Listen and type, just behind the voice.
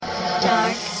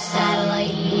Dark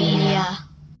Satellite Media.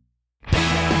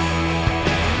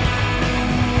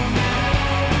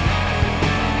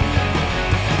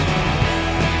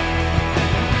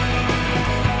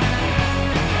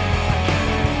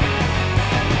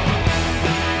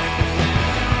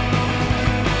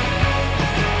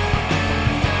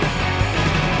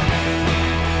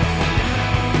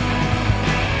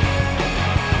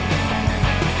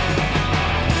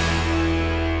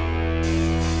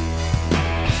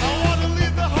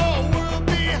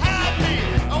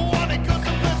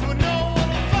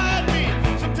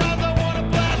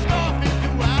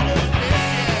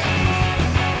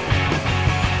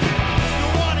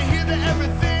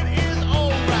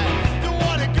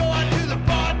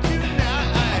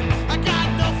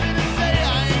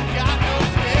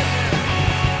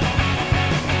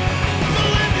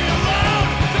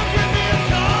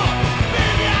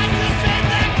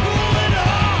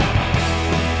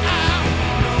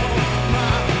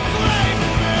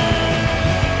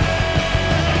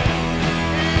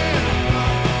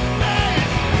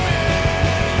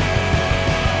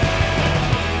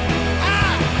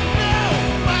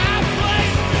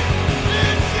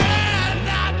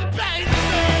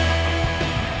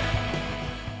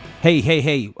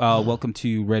 Hey, welcome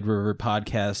to Red River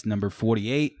Podcast number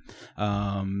 48.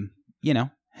 Hanging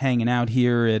out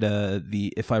here at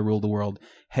the If I Rule the World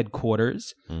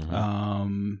headquarters.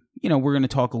 Mm-hmm. We're going to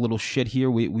talk a little shit here.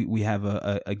 We have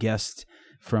a guest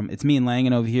from, it's me and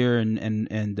Langan over here,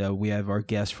 and we have our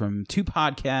guest from two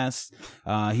podcasts.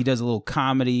 He does a little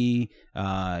comedy.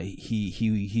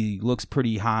 He looks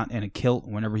pretty hot in a kilt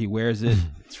whenever he wears it.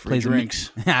 It's free drinks.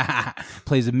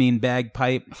 Plays a mean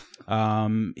bagpipe.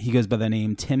 He goes by the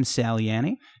name Tim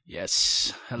Saliani.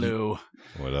 Yes. Hello.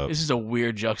 What up? This is a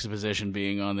weird juxtaposition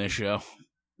being on this show.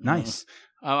 Nice.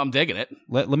 I'm digging it.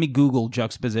 Let me Google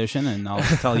juxtaposition and I'll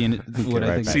tell you what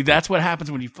I think. See, that's what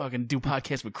happens when you fucking do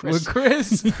podcasts with Chris. With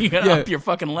Chris? You gotta up your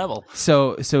fucking level.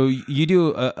 So you do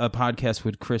a podcast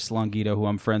with Chris Longito, who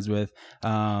I'm friends with,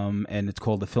 and it's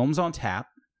called the Films on Tap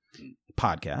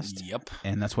podcast. Yep.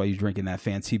 And that's why you're drinking that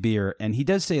fancy beer. And he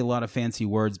does say a lot of fancy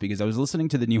words because I was listening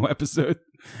to the new episode.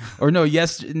 What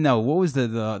was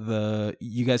the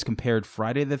you guys compared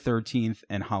Friday the 13th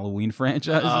and Halloween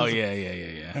franchises? Oh,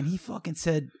 yeah. And he fucking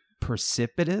said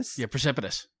precipitous. Yeah,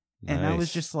 precipitous. And I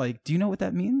was just like, do you know what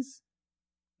that means,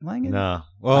 Langan? No.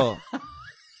 Well,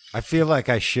 I feel like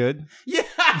I should. Yeah.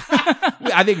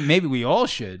 I think maybe we all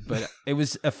should, but it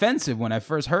was offensive when I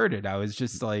first heard it. I was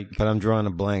just like... But I'm drawing a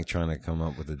blank trying to come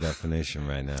up with a definition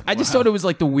right now. I just thought it was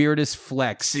like the weirdest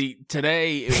flex. See,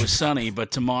 today it was sunny,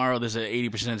 but tomorrow there's an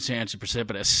 80% chance of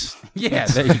precipitous. Yeah,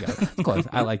 there you go. Close.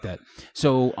 I like that.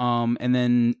 So, and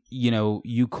then,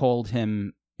 you called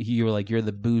him... You were like, you're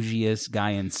the bougiest guy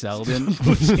in Selden.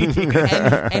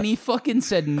 and he fucking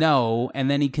said no, and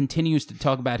then he continues to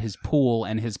talk about his pool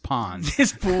and his pond.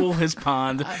 His pool, his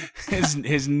pond,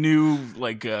 his new,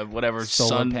 whatever,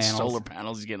 solar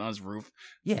panels he's getting on his roof.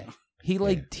 Yeah.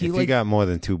 If you got more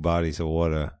than 2 bodies of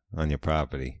water on your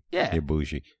property, yeah, you're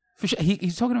bougie. For sure.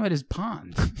 He's talking about his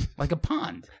pond, like a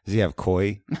pond. Does he have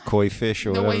koi fish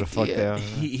or whatever the fuck they are?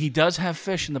 He does have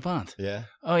fish in the pond. Yeah.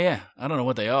 Oh yeah, I don't know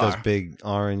what they are. Those big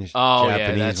orange. Oh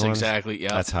Japanese yeah, that's ones. exactly.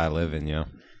 Yeah, that's high living, yo.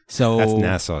 So that's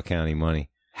Nassau County money.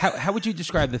 How would you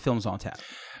describe the Films on Tap?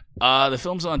 The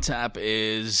Films on Tap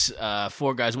is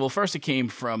 4 guys. Well, first it came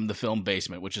from the Film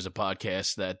Basement, which is a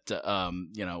podcast that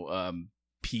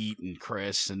Pete and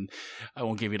Chris, and I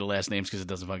won't give you the last names because it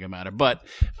doesn't fucking matter, but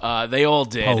they all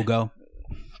did. Pogo.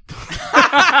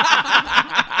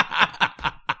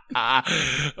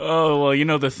 Oh,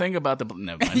 well, the thing about the...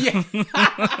 Never mind.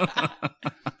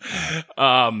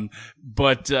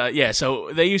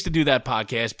 So they used to do that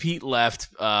podcast. Pete left.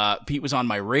 Pete was on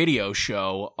my radio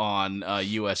show on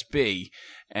USB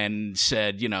and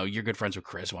said, you're good friends with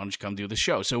Chris. Why don't you come do the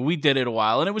show? So we did it a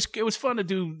while, and it was fun to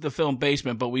do the Film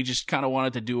Basement, but we just kind of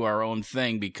wanted to do our own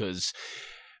thing because...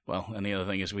 Well, and the other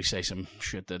thing is we say some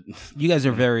shit that... You guys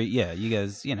are very... Yeah, you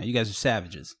guys are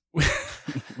savages.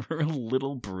 We're a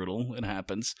little brutal. It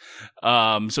happens.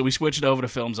 So we switched over to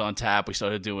Films on Tap. We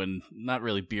started doing not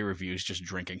really beer reviews, just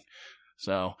drinking.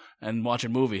 So, and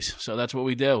watching movies. So that's what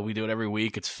we do. We do it every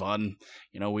week. It's fun.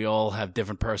 We all have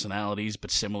different personalities, but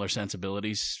similar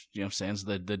sensibilities. Sans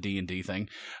the D&D thing.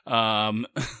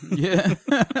 Yeah.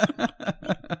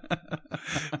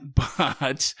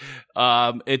 But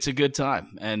it's a good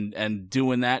time. And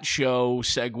doing that show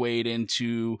segued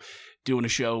into doing a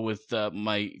show with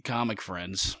my comic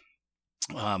friends.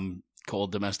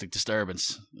 called Domestic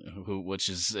Disturbance,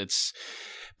 it's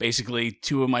basically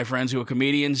two of my friends who are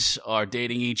comedians are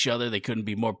dating each other. They couldn't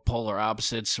be more polar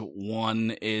opposites.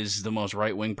 One is the most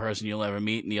right-wing person you'll ever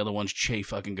meet, and the other one's Che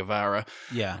fucking Guevara.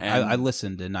 Yeah, And I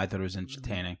listened, and I thought it was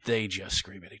entertaining. They just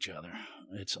scream at each other.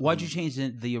 Why'd you change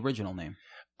the original name?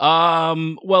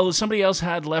 Well, somebody else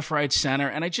had Left, Right, Center,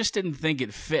 and I just didn't think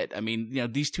it fit. I mean,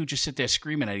 these two just sit there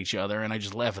screaming at each other, and I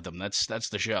just laugh at them. That's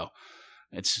the show.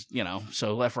 It's,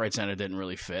 so Left, Right, Center didn't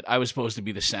really fit. I was supposed to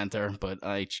be the center, but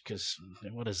because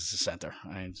what is the center?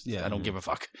 I don't give a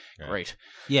fuck. Right. Great.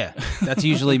 Yeah, that's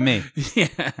usually me. Yeah.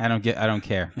 I don't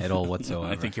care at all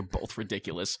whatsoever. I think you're both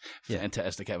ridiculous. Yeah.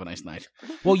 Fantastic. Have a nice night.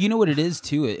 Well, you know what it is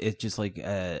too. It's just like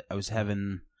I was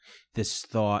having this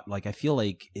thought. Like I feel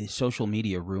like social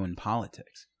media ruined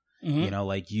politics.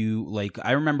 Mm-hmm.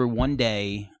 I remember one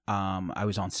day I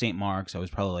was on St. Mark's. I was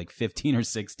probably like 15 or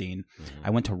 16. Mm-hmm. I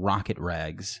went to Rocket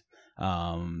Rags.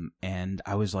 And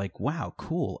I was like, wow,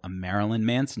 cool. A Marilyn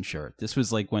Manson shirt. This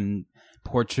was like when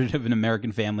Portrait of an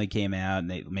American Family came out,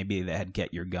 and maybe they had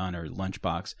Get Your Gun or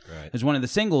Lunchbox. Right. It was one of the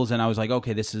singles, and I was like,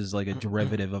 okay, this is like a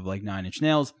derivative of like Nine Inch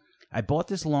Nails. I bought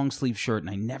this long sleeve shirt, and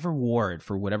I never wore it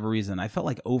for whatever reason. I felt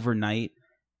like overnight,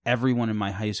 everyone in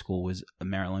my high school was a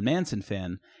Marilyn Manson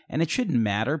fan, and it shouldn't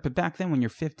matter. But back then, when you're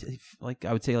 15, like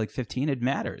I would say, like 15, it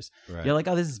matters. Right. You're like,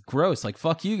 oh, this is gross. Like,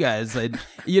 fuck you guys.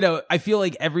 I feel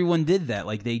like everyone did that.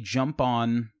 Like, they jump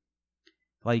on,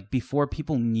 like before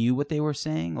people knew what they were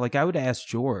saying. Like, I would ask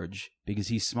George because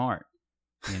he's smart.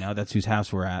 That's whose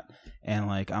house we're at. And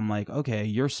like, I'm like, okay,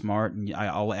 you're smart, and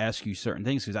I'll ask you certain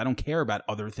things because I don't care about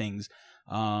other things.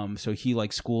 So he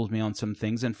like schools me on some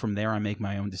things, and from there I make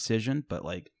my own decision. But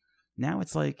like now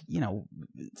it's like,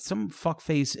 some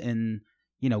fuckface in,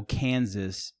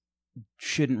 Kansas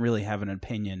shouldn't really have an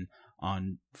opinion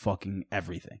on fucking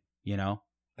everything,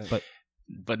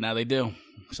 But now they do.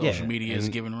 Social Yeah, media is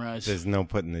and giving rise. There's no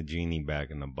putting the genie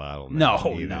back in the bottle. No,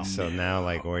 either. no. So now,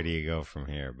 like, where do you go from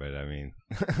here? But I mean,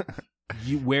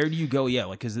 where do you go? Yeah,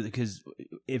 like because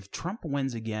if Trump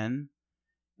wins again,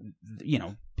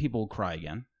 people will cry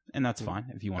again. And that's fine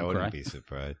if you want I to cry. wouldn't be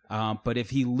surprised. But if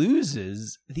he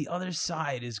loses, the other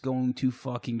side is going to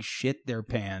fucking shit their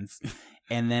pants.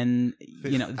 And then,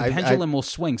 the pendulum will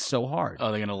swing so hard. Oh,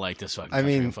 they're going to light this fucking I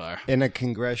country mean, on fire. in a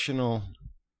congressional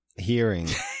hearing,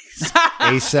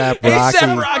 ASAP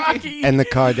Rocky and the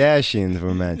Kardashians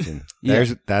were mentioned. Yeah.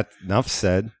 There's that. Enough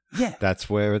said. Yeah. That's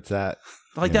where it's at.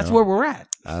 Like, that's where we're at.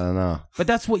 I don't know. But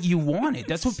that's what you wanted.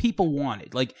 That's what people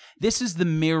wanted. Like, this is the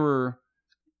mirror.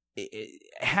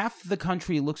 Half the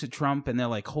country looks at Trump and they're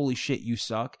like, holy shit, you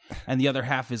suck. And the other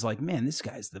half is like, man, this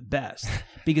guy's the best.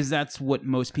 Because that's what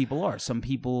most people are. Some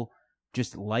people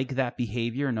just like that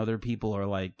behavior, and other people are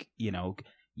like,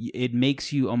 it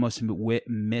makes you almost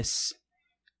miss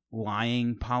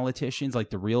lying politicians, like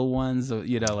the real ones, I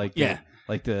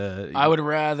would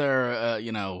rather,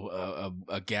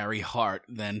 a Gary Hart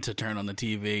than to turn on the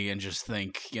TV and just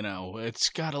think, it's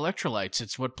got electrolytes.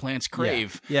 It's what plants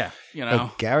crave. Yeah.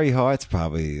 But Gary Hart's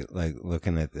probably like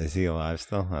looking at. Is he alive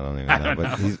still? I don't even know.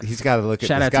 But he's got to look at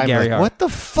Shout this out to guy. Gary Like, Hart. what the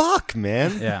fuck,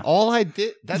 man? Yeah. All I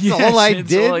did. That's Yes, all I that's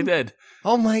did. all I did.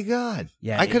 Oh my god.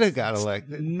 Yeah, I could have got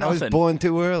elected. I was nothing. born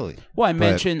too early. Well, I But-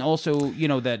 mentioned also,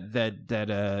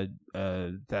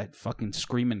 that fucking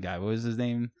screaming guy. What was his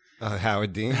name?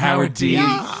 Howard Dean. Howard Dean.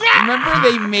 Remember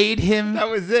they made him.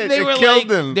 That was it. They It were killed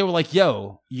like, him. They were like,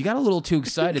 "Yo, you got a little too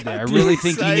excited there. I too really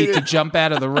think you need to excited." jump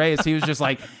out of the race." He was just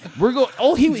like, "We're going."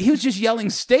 Oh, he was just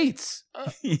yelling states.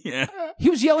 Yeah.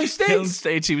 He was yelling Hill states.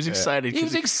 States, he was excited. He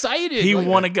was excited. He Like,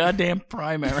 won a goddamn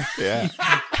primary. Yeah.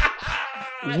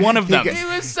 One of them. He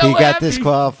was so He got happy.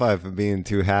 disqualified for being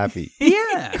too happy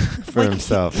Yeah, for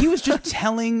himself. He was just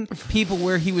telling people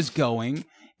where he was going.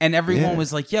 And everyone Yeah.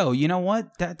 was like, "Yo, you know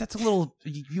what? That's a little.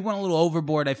 You went a little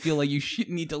overboard. I feel like you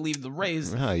need to leave the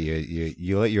race." No,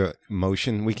 you let your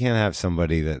emotion. We can't have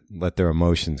somebody that let their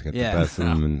emotions get Yeah. the best of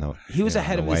them. In He was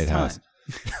ahead the of his White time. House.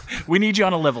 We need you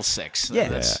on a level 6. Yeah,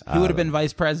 That's- he would have been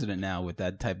vice president now with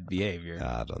that type of behavior.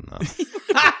 I don't know.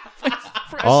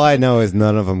 All I know is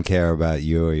none of them care about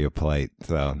you or your plight.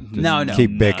 So just No.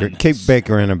 keep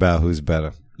bickering about who's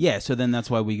better. Yeah, so then that's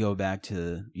why we go back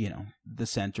to the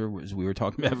center, as we were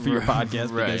talking about for your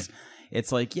podcast, Right. because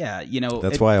it's like,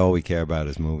 That's why all we care about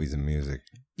is movies and music.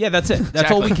 Yeah, that's it.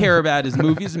 That's all we Exactly. care about is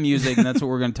movies and music, and that's what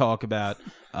we're going to talk about.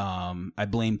 I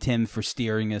blame Tim for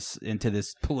steering us into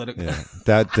this political. Yeah,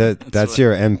 that's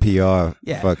your NPR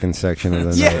Yeah. fucking section of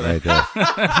the Yeah. night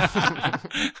right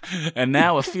there. And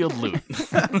now a field loot.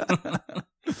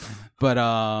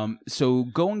 But so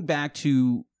going back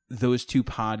to those two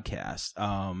podcasts,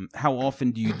 how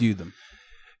often do you do them?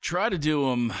 Try to do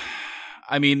them.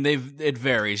 I mean, it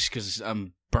varies because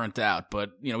I'm burnt out,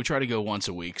 but we try to go once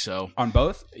a week. So on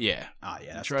both. Yeah. Oh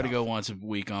yeah. That's try tough. to go once a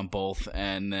week on both,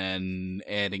 and then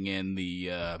adding in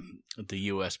the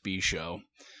USB show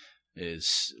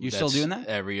is. You're still doing that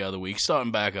every other week,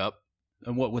 starting back up.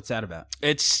 And what's that about?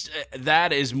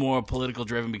 That is more political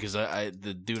driven because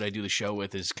the dude I do the show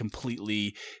with is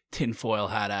completely tinfoil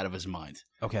hat out of his mind.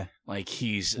 Okay. Like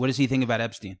What does he think about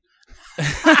Epstein?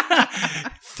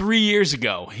 3 years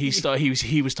ago, he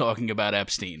was talking about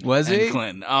Epstein. Was and he?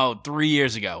 Clinton. Oh, 3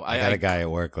 years ago. I got a guy at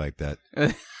work like that.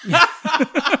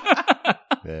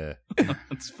 Yeah.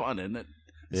 It's fun, isn't it?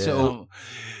 Yeah.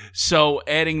 So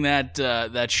adding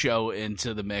that show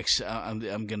into the mix,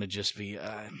 I'm gonna just be.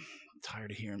 I'm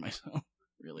tired of hearing myself.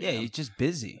 Really? Yeah, he's just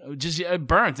busy. Just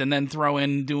burnt, and then throw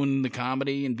in doing the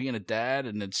comedy and being a dad,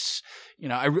 and it's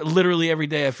I literally every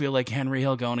day I feel like Henry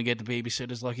Hill going to get the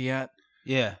babysitter's lucky hat.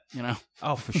 Yeah.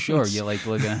 Oh, for sure. You're like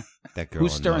looking. That girl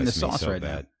Who's stirring the annoys me sauce so right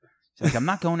bad. now? She's like, I'm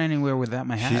not going anywhere without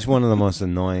my hat. She's one of the most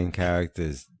annoying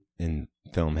characters in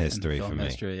film history film for me.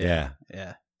 history, Yeah.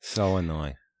 Yeah. So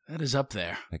annoying. That is up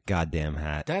there. That goddamn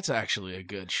hat. That's actually a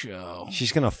good show.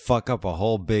 She's gonna fuck up a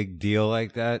whole big deal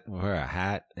like that with her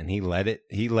hat, and he let it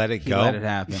go. He let it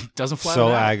happen. Doesn't fly. So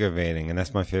it out. aggravating, and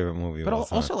that's my favorite movie. But of all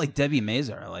time. also like Debbie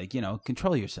Mazar, like,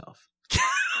 control yourself.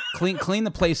 clean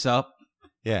the place up.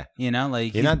 Yeah.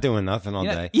 Like You're not doing nothing all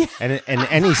day. Yeah. And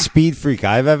any speed freak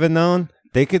I've ever known,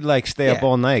 they could like stay up Yeah.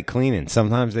 all night cleaning.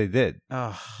 Sometimes they did.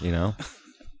 Oh.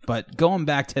 But going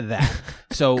back to that,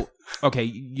 so okay,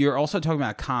 you're also talking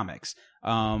about comics.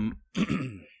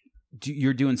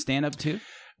 You're doing stand up too?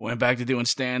 Went back to doing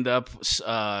stand up.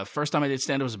 First time I did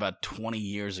stand up was about 20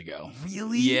 years ago.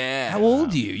 Really? Yeah. How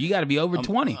old are you? You got to be over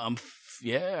 20.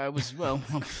 Yeah, I was. Well,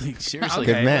 seriously,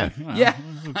 Good math. Yeah,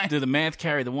 do the math,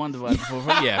 carry the 1 divided by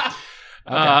 4. Yeah.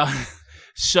 Okay.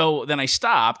 So then I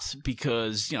stopped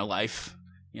because life.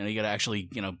 You got to actually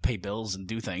pay bills and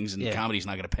do things, and comedy's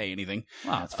not going to pay anything.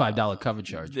 Wow, it's $5 cover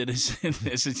charge. It is.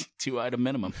 It's a 2-item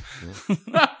minimum.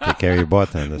 Take care of your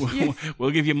bartenders.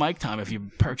 We'll give you mic time if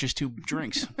you purchase 2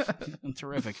 drinks.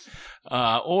 Terrific.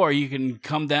 Or you can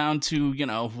come down to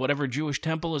whatever Jewish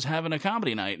temple is having a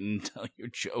comedy night and tell your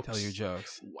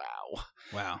jokes.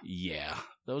 Wow. Yeah,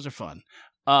 those are fun.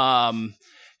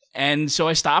 And so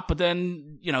I stopped, but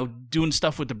then, doing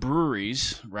stuff with the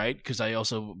breweries, right? Because I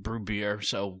also brew beer.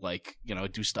 So, I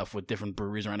do stuff with different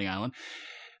breweries around the island.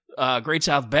 Great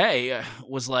South Bay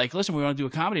was like, listen, we want to do a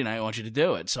comedy night. I want you to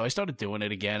do it. So I started doing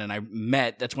it again. And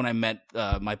that's when I met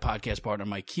my podcast partner,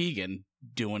 Mike Keegan,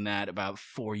 doing that about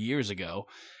 4 years ago.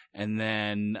 And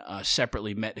then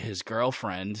separately met his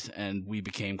girlfriend, and we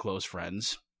became close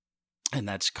friends. And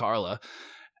that's Carla.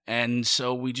 And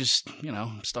so we just,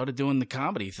 started doing the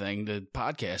comedy thing, the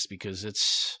podcast, because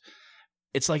it's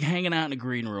like hanging out in a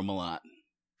green room a lot.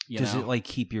 Does it like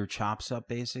keep your chops up,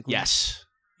 basically? Yes.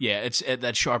 Yeah,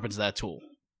 that sharpens that tool.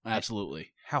 Absolutely.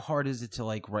 How hard is it to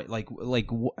write?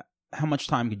 How much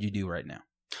time could you do right now?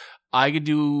 I could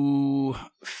do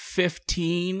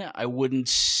 15.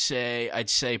 I'd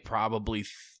say probably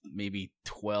maybe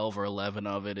 12 or 11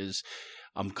 of it is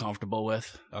I'm comfortable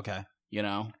with. Okay.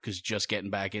 Because just getting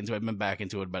back into it, I've been back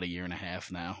into it about 1.5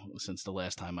 years now, since the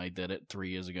last time I did it 3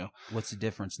 years ago. What's the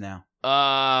difference now?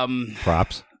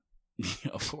 Props.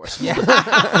 Of course. Yeah.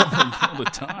 All the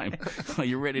time.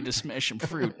 You're ready to smash some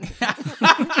fruit.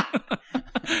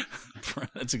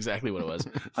 That's exactly what it was.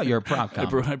 Oh, you're a prop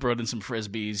comic. I brought in some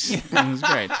Frisbees. It was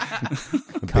great.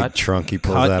 Big trunk he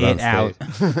pulls out on stage.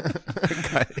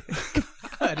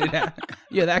 Cut it out.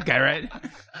 You're that guy, right?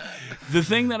 The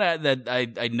thing that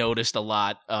I noticed a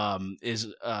lot is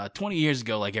 20 years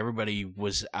ago, everybody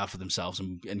was out for themselves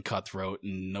and cutthroat,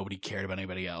 and nobody cared about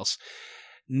anybody else.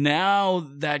 Now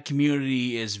that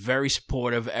community is very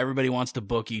supportive. Everybody wants to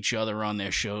book each other on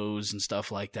their shows and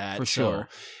stuff like that. For sure.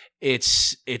 So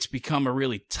it's become a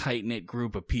really tight-knit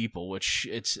group of people, which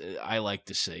I like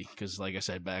to see, because like I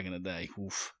said, back in the day,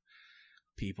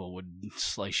 people would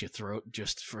slice your throat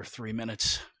just for 3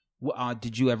 minutes.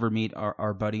 Did you ever meet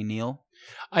our buddy Neil?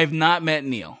 I have not met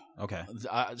Neil. Okay.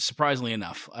 Surprisingly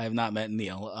enough, I have not met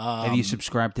Neil. Have you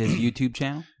subscribed to his YouTube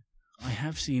channel? I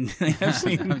have seen.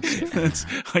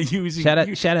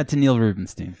 Shout out to Neil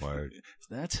Rubenstein. Word.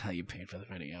 That's how you paid for the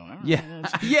video. All right. Yeah.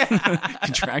 Yeah.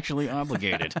 Contractually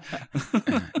obligated.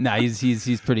 No,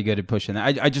 he's pretty good at pushing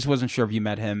that. I just wasn't sure if you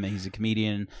met him. He's a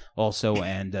comedian also,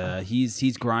 and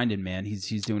he's grinding, man.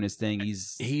 He's doing his thing.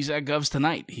 He's at Govs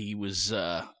tonight. He was.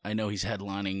 I know he's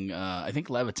headlining. I think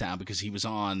Levittown, because he was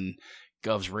on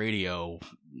Govs Radio.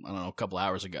 I don't know, a couple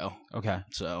hours ago. Okay.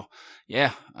 So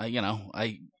yeah,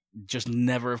 I just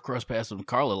never have crossed paths with him.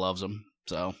 Carla loves him.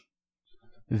 So.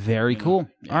 Very cool.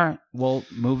 All right. Well,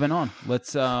 moving on.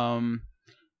 Let's. I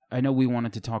know we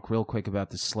wanted to talk real quick about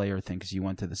the Slayer thing because you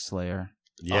went to the Slayer.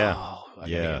 Yeah. Oh, I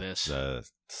gotta Yeah. hear this. The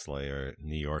Slayer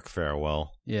New York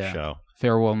farewell show.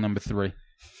 Farewell number 3.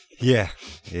 Yeah.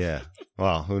 Yeah.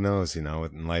 Well, who knows, in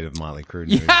light of Motley Crue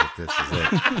news, if this is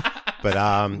it. But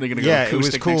They're gonna go yeah, it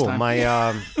was acoustic next cool. time?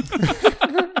 My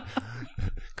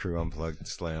Crew Unplugged,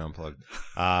 Slayer Unplugged.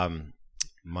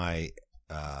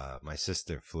 My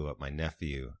sister flew up my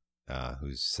nephew,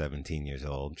 who's 17 years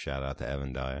old. Shout out to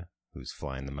Evan Dyer, who's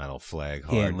flying the metal flag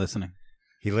hard. He ain't listening.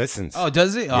 He listens. Oh,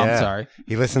 does he? Oh, Yeah. I'm sorry.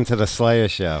 He listened to the Slayer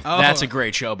show. Oh, That's a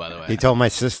great show, by the way. He told my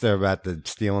sister about the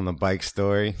stealing the bike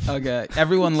story. Okay.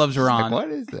 Everyone loves She's Ron. like, what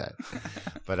is that?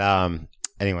 But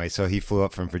anyway, so he flew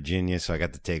up from Virginia, so I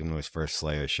got to take him to his first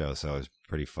Slayer show. So it was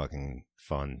pretty fucking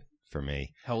fun for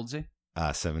me. How old is he?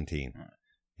 17. All right.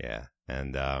 Yeah,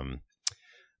 and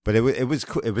but it was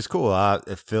cool. It was cool.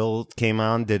 Phil came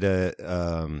on, did a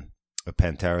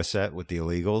Pantera set with the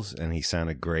Illegals, and he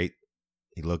sounded great.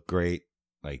 He looked great.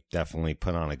 Like, definitely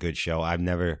put on a good show. I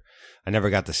never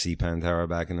got to see Pantera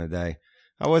back in the day.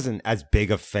 I wasn't as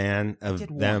big a fan of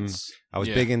them. Once. I was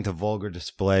big into Vulgar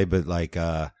Display, but like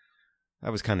that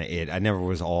was kind of it. I never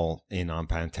was all in on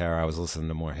Pantera. I was listening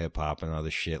to more hip hop and other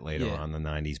shit later on in the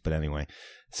 90s. But anyway,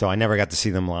 so I never got to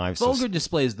see them live. Vulgar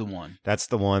Display is the one. That's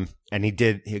the one. And he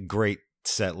did a great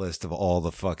set list of all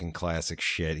the fucking classic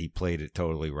shit. He played it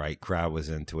totally right. Crowd was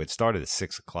into it. Started at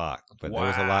 6:00, but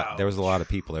there was a lot of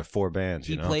people. There were 4 bands.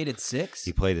 He played at 6?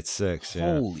 He played at 6.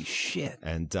 Yeah. Holy shit.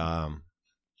 And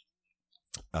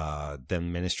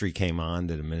then Ministry came on,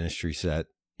 did a Ministry set,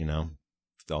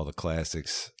 all the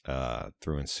classics,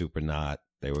 threw in Supernaut.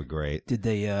 They were great. Did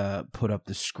they put up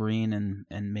the screen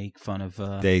and make fun of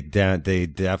They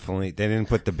definitely didn't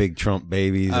put the big Trump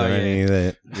babies or any of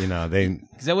that. They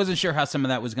because I wasn't sure how some of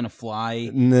that was going to fly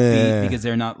because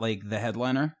they're not like the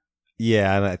headliner.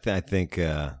 Yeah, and I think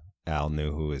Al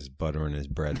knew who was buttering his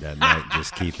bread that night.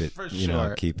 Just keep it,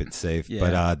 keep it safe. Yeah.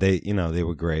 But they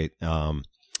were great.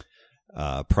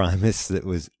 Primus, it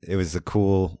was a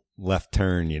cool left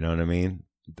turn. You know what I mean?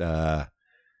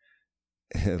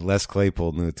 Les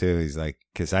Claypool knew too. He's like,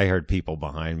 because I heard people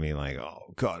behind me like,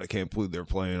 "Oh God, I can't believe they're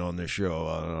playing on this show.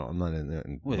 I don't know, I'm not in there."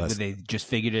 Wait, they just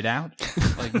figured it out.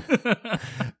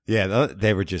 Yeah,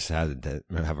 they were just had to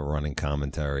have a running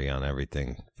commentary on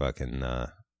everything. Fucking,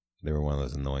 they were one of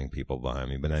those annoying people behind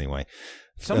me. But anyway,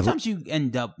 sometimes you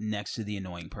end up next to the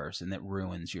annoying person that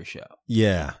ruins your show.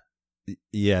 Yeah,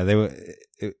 they were.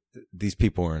 These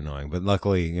people were annoying, but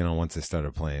luckily, once they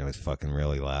started playing, it was fucking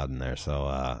really loud in there.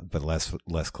 So, but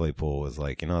Les Claypool was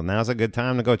like, now's a good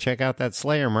time to go check out that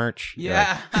Slayer merch.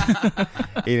 Yeah,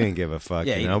 like, he didn't give a fuck,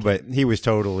 but he was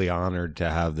totally honored to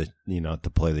have to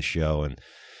play the show, and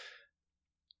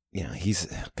he's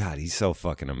so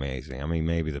fucking amazing. I mean,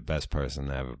 maybe the best person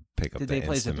to ever pick up. Did the they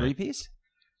play as a instrument. 3-piece?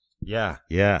 Yeah.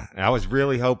 I was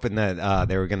really hoping that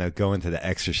they were going to go into The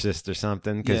Exorcist or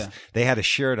something, because they had a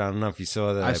shirt. I don't know if you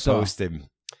saw that I posted.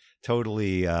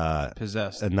 Totally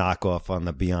Possessed. a knockoff on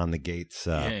the Beyond the Gates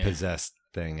Possessed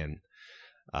thing. And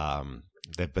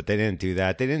but they didn't do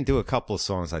that. They didn't do a couple of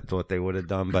songs I thought they would have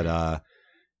done. But,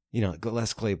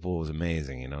 Les Claypool was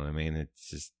amazing. You know what I mean?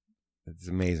 It's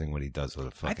amazing what he does with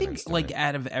a fucking I think, instrument. like,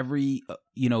 out of every,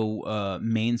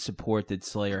 main support that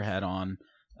Slayer had on,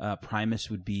 Primus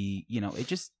would be,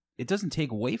 it doesn't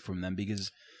take away from them,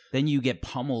 because then you get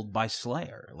pummeled by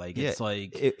Slayer. Like, it's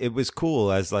like it was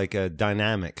cool as like a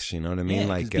dynamics, you know what I mean? Yeah,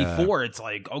 like before it's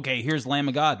like, okay, here's Lamb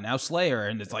of God, now Slayer,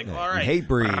 and it's like, all right,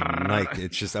 Hatebreed, like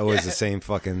it's just always the same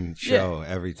fucking show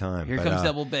every time. Here comes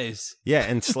double bass. Yeah,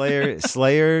 and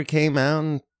Slayer came out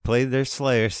and played their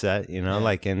Slayer set,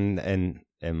 like and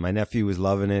my nephew was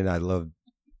loving it. I loved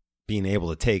being able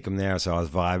to take him there, so I was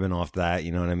vibing off that,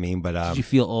 you know what I mean? But did you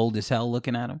feel old as hell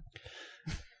looking at him?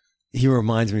 He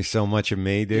reminds me so much of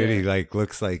me, dude. He like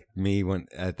looks like me when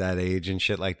at that age and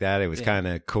shit like that. It was kind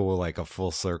of cool, like a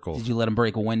full circle. Did you let him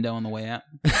break a window on the way out?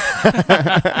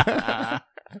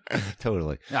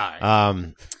 Totally. All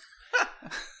right.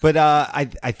 But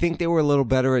I think they were a little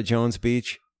better at Jones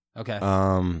Beach. Okay.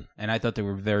 And I thought they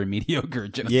were very mediocre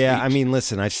at Jones Beach. I mean,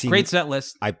 listen, I've seen great set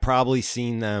list. I've probably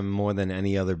seen them more than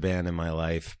any other band in my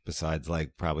life, besides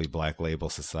like probably Black Label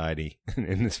Society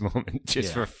in this moment,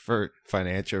 just for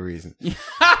financial reasons.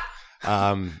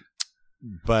 But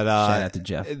shout out to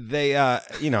Jeff. They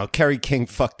Kerry King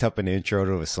fucked up an intro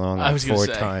to a song like 4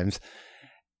 times.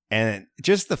 And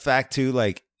just the fact too,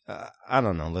 like I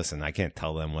don't know, listen, I can't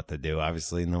tell them what to do.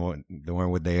 Obviously, nor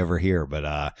would they ever hear,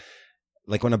 but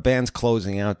like when a band's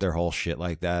closing out their whole shit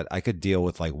like that, I could deal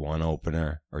with like one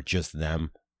opener or just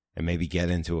them and maybe get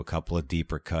into a couple of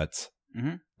deeper cuts.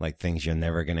 Mhm. like things you're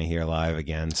never gonna hear live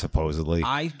again, supposedly.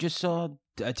 I just saw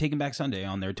Taking Back Sunday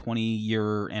on their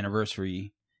 20-year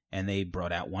anniversary, and they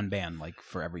brought out one band like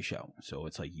for every show. So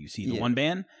it's like you see the one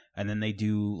band, and then they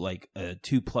do like a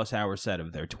 2+ hour set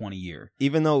of their 20-year.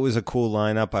 Even though it was a cool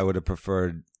lineup, I would have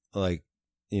preferred like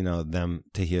them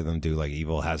to hear them do like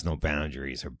Evil Has No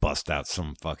Boundaries or bust out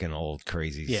some fucking old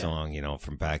crazy song,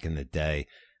 from back in the day.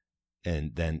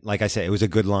 And then, like I said, it was a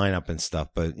good lineup and stuff,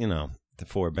 but the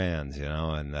 4 bands,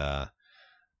 and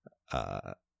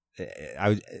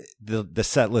the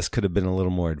set list could have been a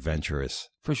little more adventurous.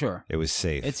 For sure. It was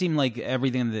safe. It seemed like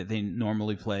everything that they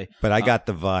normally play. But I got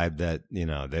the vibe that,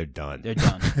 they're done. They're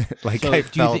done. Like so I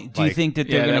do you think that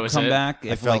they're going to come back?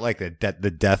 I felt like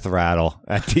the death rattle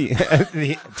at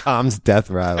the Tom's death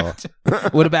rattle.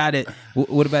 What about it?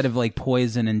 What about if like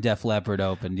Poison and Def Leppard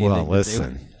opened? Well,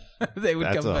 listen, they would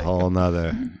that's come a back. whole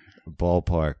nother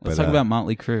ballpark. Let's talk about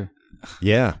Motley Crue.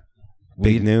 Yeah,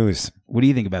 big news. What do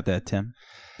you think about that, Tim?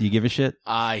 Do you give a shit?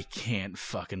 I can't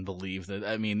fucking believe that.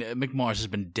 I mean, Mick Mars has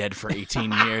been dead for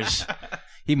 18 years.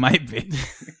 He might be.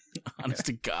 Honest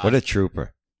to God. What a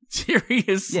trooper.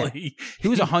 Seriously. Yeah. He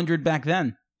was 100 back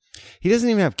then. He doesn't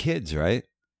even have kids, right?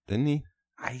 Didn't he?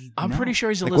 I'm pretty sure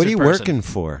he's a like, lizard what are you person. working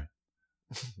for?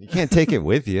 You can't take it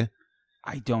with you.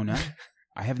 I don't know.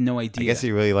 I have no idea. I guess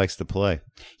he really likes to play.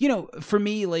 For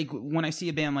me, like when I see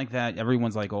a band like that,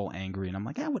 everyone's like all angry, and I'm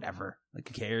like, whatever. Like,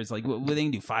 who cares? Like, what they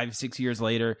can do 5-6 years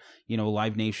later?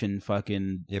 Live Nation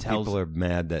fucking tells. People are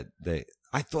mad that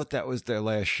I thought that was their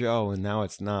last show, and now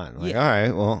it's not. Like, all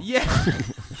right, well, yeah.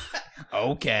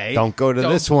 Okay. Don't go to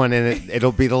this one, and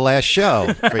it'll be the last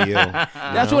show for you.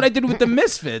 That's what I did with the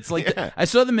Misfits. Like, I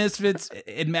saw the Misfits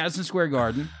in Madison Square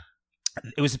Garden.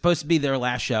 It was supposed to be their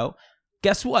last show.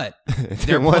 Guess what?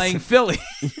 They're playing Philly.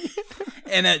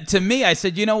 And to me, I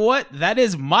said, you know what? That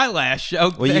is my last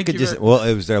show. Well, you could just... Well,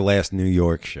 it was their last New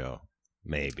York show.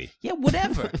 Maybe. Yeah,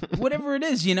 whatever. Whatever it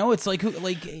is, it's like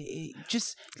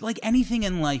just like anything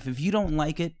in life. If you don't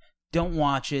like it, don't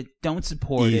watch it. Don't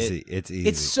support it. It's easy.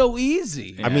 It's so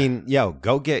easy. I mean,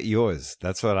 go get yours.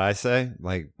 That's what I say.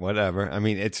 Like, whatever. I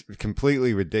mean, it's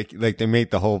completely ridiculous. Like, they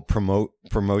made the whole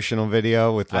promotional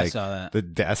video with like the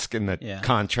desk and the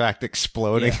contract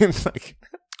exploding. Yeah. It's like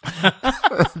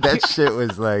that shit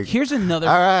was like. Here's another.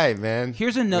 All right, man.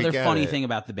 Here's another funny thing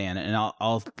about the band, and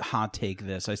I'll hot take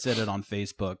this. I said it on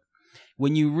Facebook.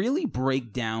 When you really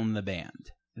break down the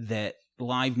band, that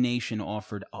Live Nation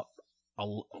offered up.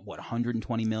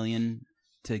 $120 million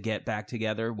to get back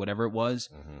together, whatever it was.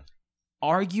 Mm-hmm.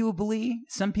 Arguably,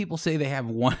 some people say they have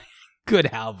one good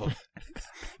album,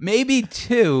 maybe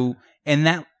 2, and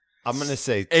that I'm gonna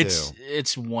say 2.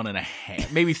 It's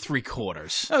 1.5, maybe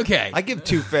 3/4. Okay, I give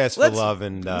Too Fast for Love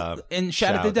and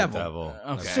Shout at the Devil.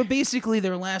 Okay. So basically,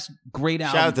 their last great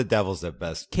album, Shout at the Devil's their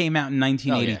best, came out in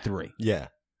 1983. Yeah.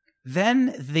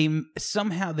 Then they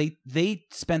somehow they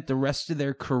spent the rest of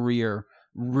their career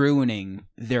ruining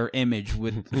their image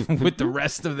with the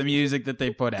rest of the music that they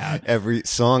put out. Every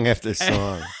song after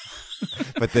song.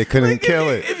 But they couldn't kill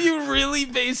it. If you really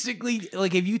basically,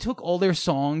 like, if you took all their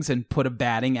songs and put a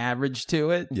batting average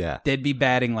to it, they'd be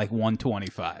batting like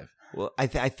 125. Well, I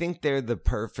think they're the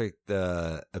perfect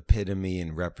epitome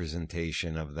and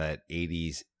representation of that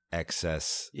 80s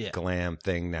excess glam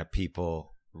thing that people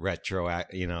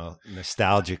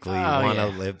nostalgically want to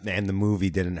live, and the movie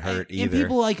didn't hurt either. And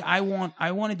people like, I want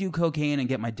to do cocaine and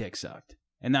get my dick sucked,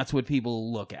 and that's what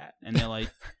people look at, and they're like,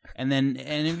 and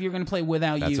if you're gonna play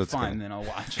Without You, fine, then I'll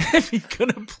watch it. If you're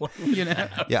gonna play,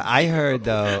 Yeah, I heard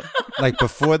though, like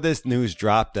before this news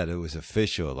dropped that it was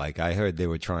official. Like I heard they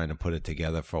were trying to put it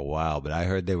together for a while, but I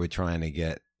heard they were trying to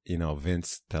get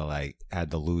Vince to like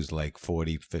had to lose like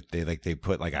 40, 50, like they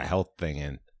put like a health thing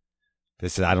in.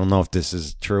 I don't know if this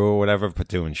is true or whatever, but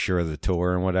to ensure the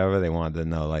tour and whatever, they wanted to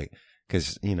know, like,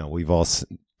 because, we've all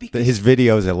his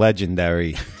videos are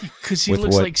legendary. Because he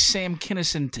looks like Sam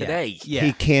Kinison today. Yeah.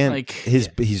 He can't,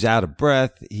 he's out of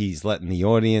breath. He's letting the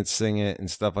audience sing it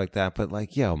and stuff like that. But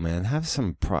like, yo, man, have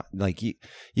some,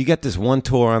 you get this one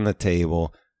tour on the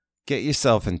table, get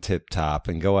yourself in tip top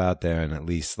and go out there and at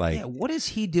least like. Yeah, what is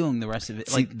he doing the rest of it?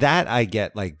 See, that I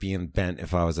get like being bent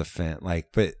if I was a fan, like,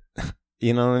 but.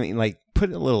 You know what I mean? Like,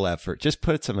 put a little effort. Just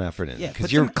put some effort in.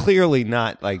 Because you're clearly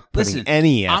not, like, putting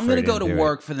any effort I'm going to go to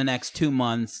work for the next 2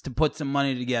 months to put some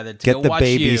money together to get the watch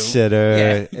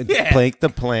babysitter, make the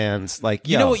plans. Like,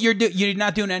 you know what you're doing? You're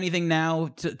not doing anything now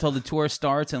till the tour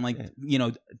starts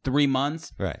in, 3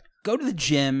 months. Right. Go to the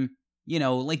gym.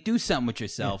 Like, do something with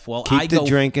yourself. Well, keep the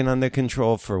drinking under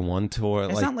control for one tour.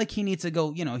 It's not like he needs to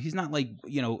go, he's not like,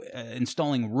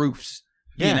 installing roofs.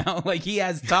 Like he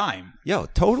has time. Yo,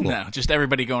 totally. No, just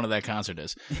everybody going to that concert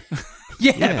is.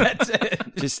 Yeah, that's it.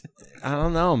 Just I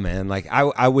don't know, man. Like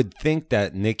I would think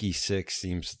that Nikki Sixx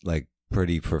seems like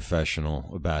pretty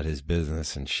professional about his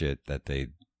business and shit. That they,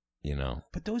 you know.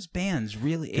 But those bands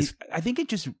really, I think it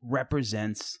just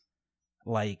represents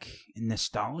like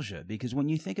nostalgia, because when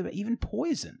you think about even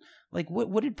Poison, like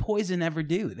what did Poison ever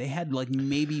do? They had like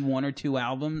maybe 1 or 2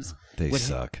 albums. They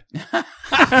suck.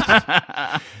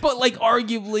 But like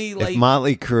arguably, like if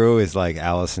Motley Crue is like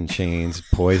Alice in Chains,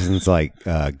 Poison's like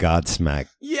Godsmack.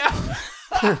 Yeah.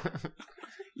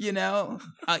 You know,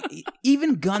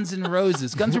 even Guns N'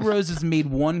 Roses. Guns N' Roses made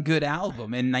 1 good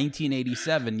album in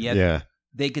 1987. Yet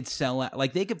they could sell out.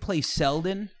 Like they could play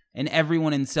Selden, and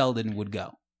everyone in Selden would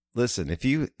go. Listen, if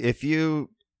you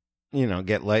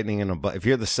get lightning in a if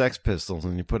you're the Sex Pistols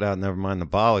and you put out Nevermind the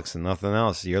Bollocks and nothing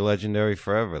else, you're legendary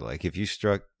forever. Like if you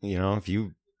if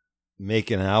you make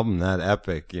an album that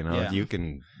epic, you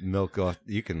can live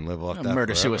off that.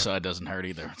 Murder forever. Suicide doesn't hurt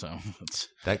either, so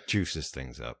that juices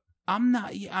things up. I'm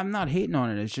not hating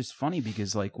on it. It's just funny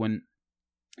because like when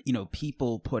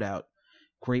people put out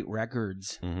great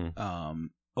records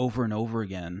over and over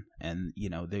again, and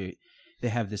they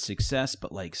have this success,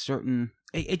 but like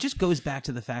it just goes back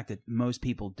to the fact that most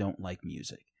people don't like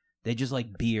music. They just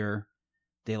like beer.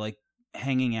 They like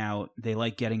hanging out. They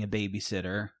like getting a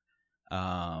babysitter.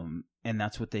 And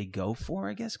that's what they go for,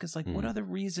 I guess. Cause like what other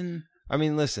reason? I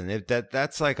mean, listen, if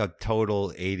that's like a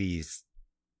total 80s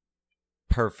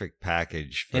perfect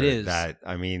package for it is. That.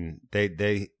 I mean,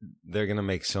 they're gonna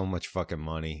make so much fucking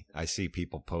money. I see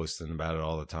people posting about it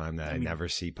all the time that I never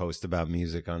see post about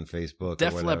music on Facebook.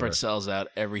 Def Leppard sells out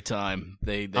every time.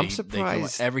 I'm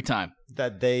surprised every time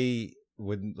that they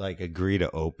would like agree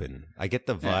to open. I get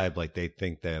the vibe like they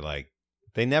think they're like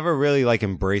they never really like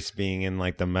embrace being in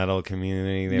like the metal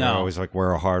community. They were always like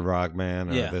we're a hard rock band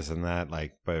or this and that.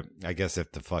 Like, but I guess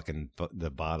if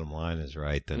the bottom line is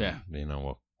right, then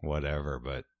whatever,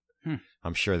 but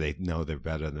I'm sure they know they're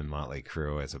better than Motley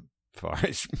Crue as far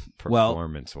as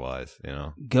performance wise,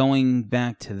 Going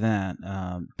back to that,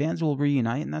 bands will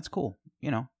reunite, and that's cool,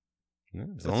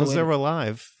 as long as they're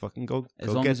alive, fucking go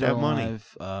get that money.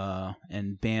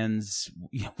 And bands,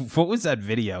 what was that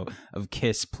video of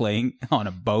Kiss playing on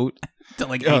a boat to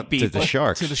like 8 people? To the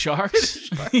Sharks. To the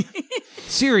Sharks?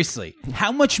 Seriously,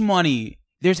 how much money?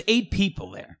 There's 8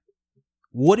 people there.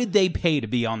 What did they pay to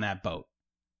be on that boat?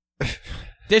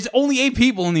 There's only 8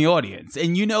 people in the audience,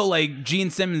 and like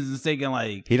Gene Simmons is taking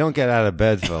like he don't get out of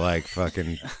bed for like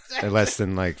fucking less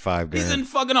than like $5,000. He's in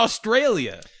fucking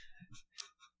Australia.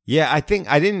 Yeah, I think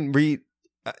I didn't read.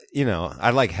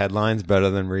 I like headlines better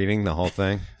than reading the whole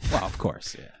thing. Well, of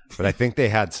course, yeah. But I think they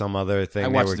had some other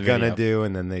thing they were gonna video. do,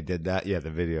 and then they did that. Yeah, the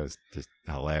video's just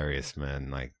hilarious, man.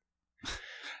 Like,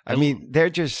 I mean, they're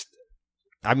just.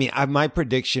 I mean, my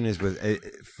prediction is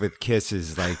with Kiss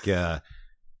is like.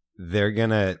 They're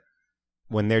gonna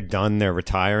when they're done, they're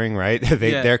retiring, right?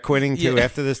 They're quitting too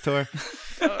after this tour.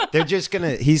 They're just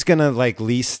he's gonna like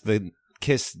lease the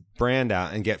Kiss brand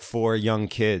out and get 4 young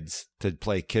kids to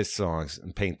play Kiss songs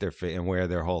and paint their face and wear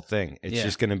their whole thing. It's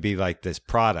just gonna be like this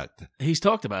product. He's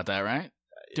talked about that, right?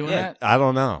 Doing that? I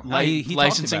don't know. He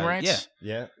licensing rights?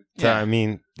 Yeah. So, I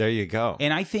mean, there you go.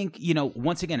 And I think,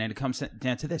 once again, and it comes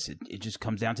down to this, it just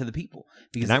comes down to the people.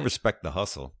 Because and I respect the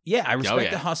hustle. Yeah, I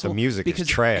respect the hustle. The music is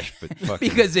trash, but fucking.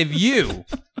 Because if you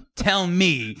tell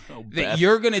me that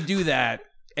you're going to do that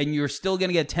and you're still going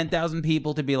to get 10,000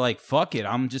 people to be like, fuck it,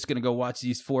 I'm just going to go watch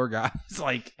these 4 guys.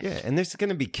 Like, yeah, and there's going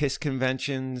to be Kiss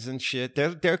conventions and shit.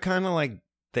 They're kind of like,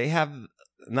 they have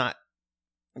not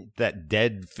that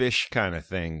dead fish kind of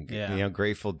thing,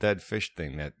 Grateful Dead fish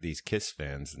thing that these Kiss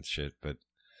fans and shit, but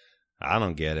I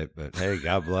don't get it. But hey,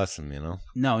 God bless them,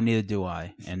 No, neither do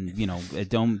I. And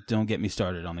don't get me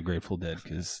started on the Grateful Dead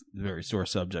because it's a very sore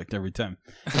subject every time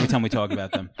we talk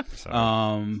about them.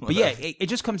 But yeah, it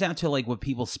just comes down to like what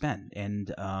people spend,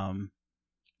 and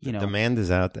demand is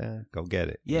out there. Go get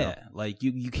it. Yeah, like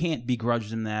you can't begrudge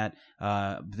them that.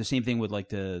 The same thing with like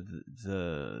the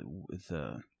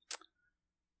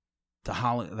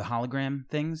hologram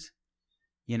things,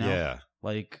 Yeah.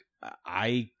 Like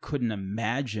I couldn't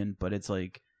imagine, but it's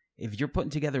like if you're putting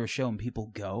together a show and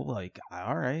people go, like,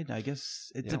 all right, I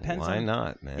guess it depends. Why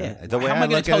not, man? Yeah. The way How am I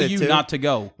going to tell you not to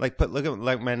go? Like, look at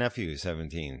like my nephew who's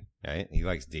 17, right? He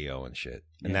likes Dio and shit,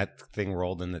 and that thing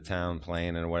rolled into town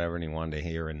playing and whatever, and he wanted to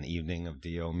hear an evening of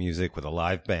Dio music with a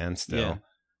live band still,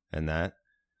 and that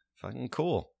fucking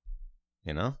cool.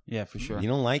 Yeah, for sure. You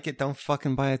don't like it, don't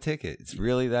fucking buy a ticket. It's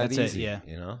really that easy.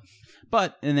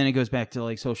 But and then it goes back to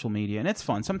like social media, and it's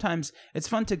fun. Sometimes it's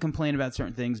fun to complain about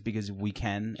certain things because we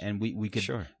can, and we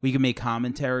can make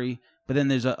commentary. But then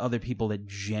there's other people that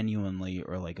genuinely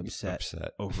are like upset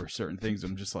Upset. over certain things.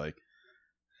 I'm just like,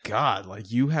 God, like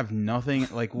you have nothing.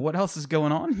 Like, what else is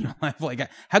going on in your life? Like,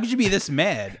 how could you be this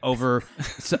mad over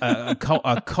a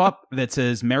cup that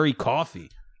says "Merry Coffee"?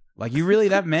 Like, you really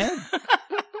that mad?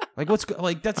 Like,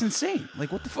 like that's insane.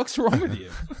 Like, what the fuck's wrong with you?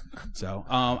 So,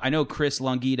 I know Chris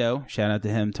Longito, shout out to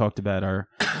him, talked about our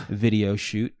video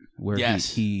shoot where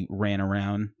he ran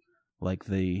around like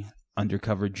the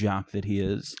undercover jock that he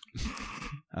is.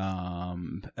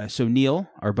 So Neil,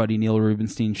 our buddy Neil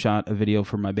Rubenstein, shot a video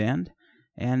for my band.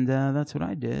 And that's what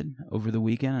I did over the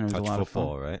weekend, and it was a lot of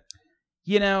fun. Right?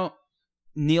 You know,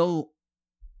 Neil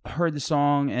heard the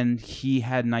song, and he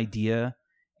had an idea.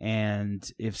 And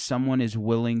if someone is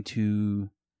willing to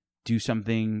do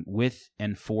something with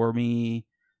and for me,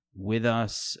 with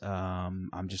us,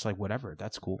 I'm just like, whatever.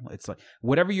 That's cool. It's like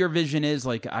whatever your vision is.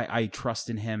 Like I trust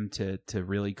in him to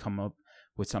really come up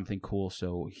with something cool.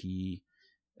 So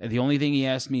the only thing he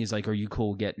asked me is like, "Are you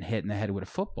cool getting hit in the head with a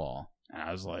football?" And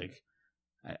I was like,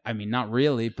 I mean, not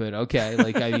really, but okay.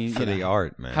 Like, I mean, for the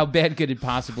art, man. How bad could it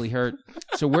possibly hurt?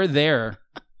 So we're there,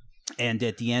 and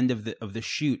at the end of the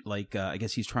shoot, like, I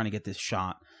guess he's trying to get this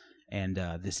shot, and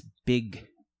this big,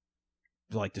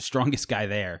 like the strongest guy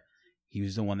there, he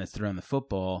was the one that's throwing the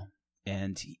football,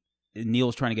 and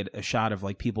Neil's trying to get a shot of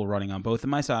like people running on both of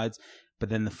my sides, but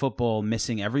then the football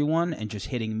missing everyone and just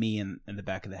hitting me in the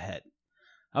back of the head.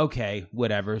 Okay,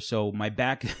 whatever. So my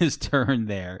back is turned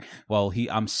there while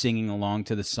I'm singing along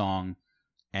to the song,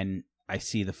 and I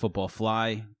see the football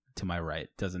fly to my right.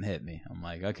 Doesn't hit me. I'm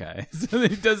like, okay. So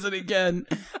he does it again.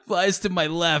 Flies to my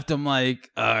left. I'm like,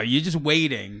 you're just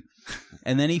waiting.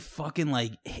 And then he fucking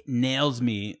like nails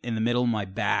me in the middle of my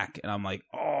back, and I'm like,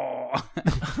 oh.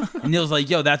 And Neil's like,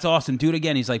 yo, that's awesome. Do it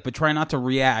again. He's like, but try not to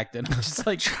react. And I'm just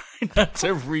like, try not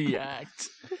to react.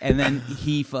 And then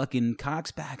he fucking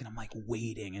cocks back, and I'm like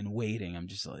waiting and waiting. I'm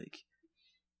just like,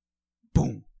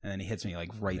 boom. And then he hits me like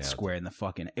right square in the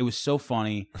fucking. It was so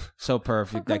funny, so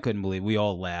perfect. I couldn't believe. We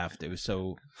all laughed. It was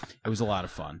a lot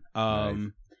of fun. Nice.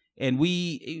 And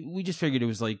we just figured it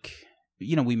was like,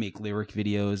 you know, we make lyric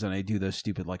videos, and I do those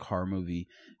stupid like horror movie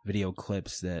video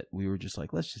clips that we were just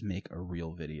like, let's just make a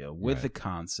real video with the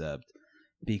concept,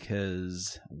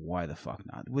 because why the fuck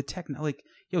not? With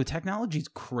technology's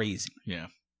crazy. Yeah.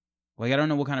 Like, I don't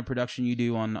know what kind of production you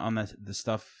do on the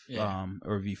stuff,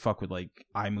 or if you fuck with like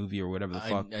iMovie or whatever the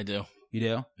fuck. I do. You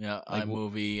do? Yeah, like,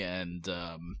 iMovie, and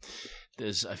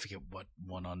there's, I forget what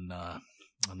one on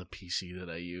the PC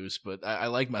that I use, but I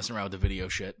like messing around with the video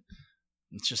shit.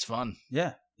 It's just fun.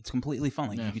 Yeah, it's completely fun.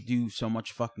 Like, you could do so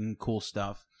much fucking cool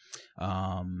stuff.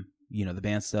 You know, the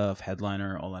band stuff,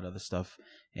 headliner, all that other stuff.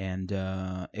 And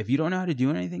if you don't know how to do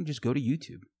anything, just go to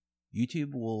YouTube.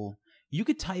 YouTube will... You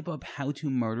could type up how to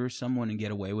murder someone and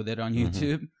get away with it on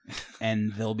YouTube,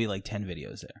 and there'll be like 10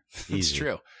 videos there. It's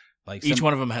true. Like each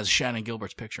one of them has Shannon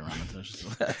Gilbert's picture on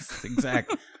it. That's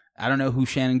exactly. I don't know who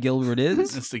Shannon Gilbert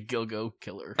is. It's the Gilgo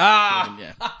killer. Ah,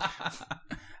 yeah.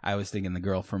 I was thinking the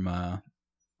girl from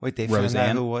Wait, they Roseanne. found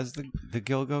out who was the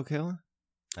Gilgo killer?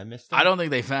 I missed that. I don't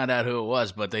think they found out who it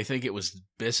was, but they think it was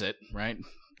Bissett, right?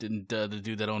 Didn't the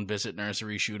dude that owned Bissett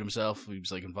Nursery shoot himself? He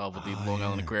was like involved with the Long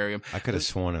Island Aquarium. I could have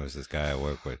sworn it was this guy I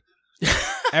work with.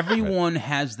 Everyone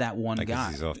has that one I guess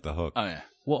guy. he's off the hook. Oh yeah.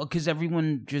 Well, because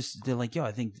everyone they're like, yo,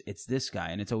 I think it's this guy,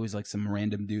 and it's always like some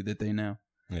random dude that they know.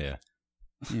 Yeah.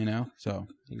 You know, so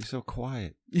He was so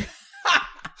quiet.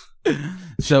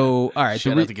 so all right.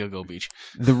 Shout out to Gilgo Beach.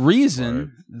 The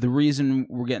reason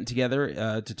we're getting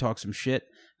together to talk some shit.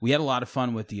 We had a lot of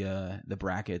fun with the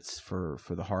brackets for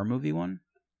the horror movie one.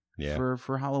 Yeah.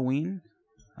 For Halloween.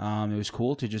 It was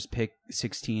cool to just pick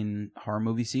 16 horror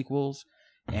movie sequels,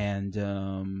 and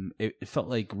it felt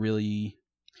like really,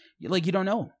 like, you don't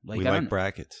know. Like, We like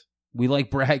brackets. We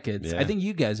like brackets. Yeah. I think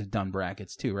you guys have done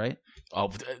brackets too, right? Oh,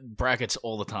 brackets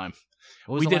all the time.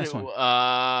 What was the last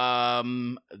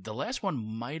one? The last one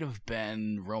might have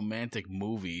been romantic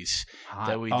movies Hot.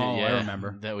 that we did. Oh, Yeah, I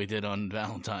remember that we did on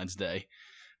Valentine's Day.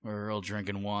 We were all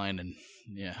drinking wine, and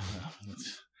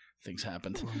things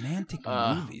happened. Romantic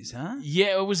movies, huh?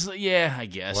 Yeah, it was. Yeah, I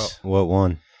guess. What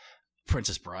one?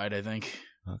 Princess Bride, I think.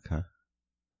 Okay.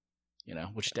 You know,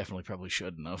 which definitely probably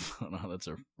shouldn't have. I don't know how that's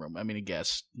I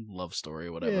guess love story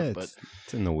or whatever. Yeah, but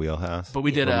it's in the wheelhouse.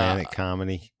 we did romantic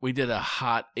comedy. We did a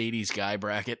hot 80s guy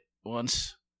bracket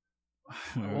once.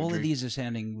 All of these are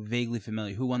sounding vaguely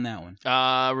familiar. Who won that one?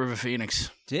 River Phoenix.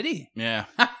 Did he? Yeah.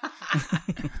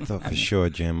 I thought for sure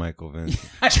Jan Michael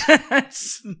Vincent.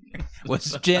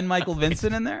 Was Jan Michael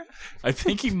Vincent in there? I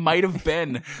think he might have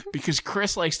been, because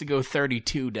Chris likes to go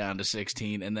 32 down to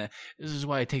 16, and this is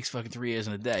why it takes fucking 3 years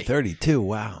in a day. 32,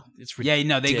 wow. It's Yeah,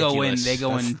 no, they go in. ridiculous. They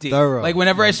go in. Deep. thorough. Like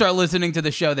whenever I start listening to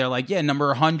the show, they're like, "Yeah, number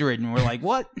 100," and we're like,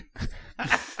 "What?"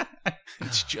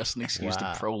 It's just an excuse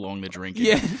Wow. to prolong the drinking.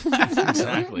 Yeah,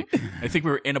 Exactly. I think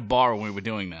we were in a bar when we were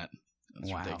doing that.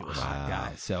 That's wow, ridiculous. hot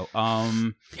guy. So,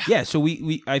 yeah. So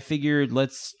I figured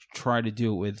let's try to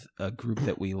do it with a group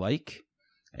that we like,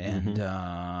 and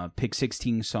pick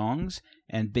 16 songs,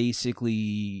 and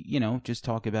basically, just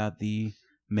talk about the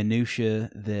minutia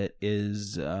that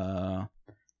is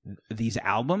these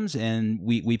albums. And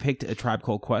we picked A Tribe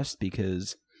Called Quest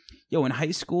because, in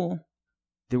high school,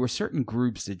 there were certain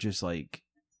groups that just like,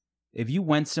 if you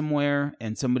went somewhere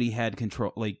and somebody had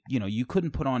control, like, you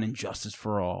couldn't put on Injustice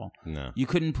for All. No. You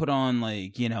couldn't put on,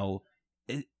 like,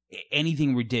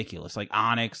 anything ridiculous, like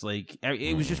Onyx. Like,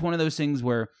 it was just one of those things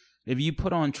where if you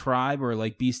put on Tribe or,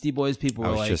 like, Beastie Boys, people I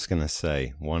were was like, just going to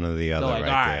say, one or the other like, right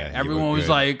all right. there. You Everyone were was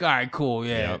good. like, all right, cool,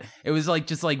 yeah. Yep. It was like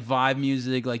just like vibe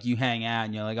music, like you hang out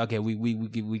and you're like, okay,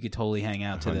 we could totally hang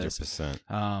out to this.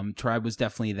 100%. Tribe was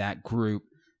definitely that group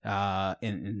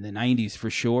in the 90s for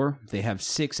sure. They have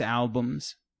 6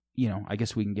 albums. I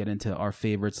guess we can get into our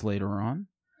favorites later on.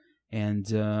 And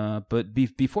but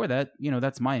before that,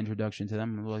 that's my introduction to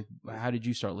them. Like, how did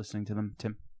you start listening to them,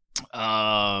 Tim?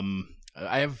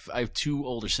 I have 2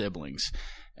 older siblings,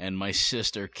 and my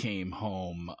sister came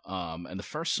home, and the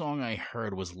first song I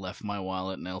heard was "Left My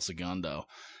Wallet" in El Segundo,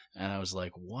 and I was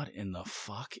like, "What in the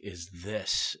fuck is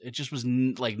this?" It just was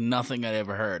like nothing I'd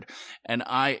ever heard, and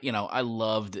I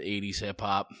loved 80s hip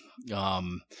hop,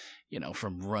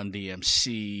 from Run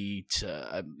DMC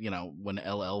to when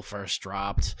LL first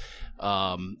dropped.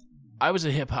 I was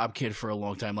a hip hop kid for a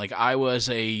long time. Like, I was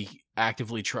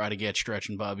actively try to get Stretch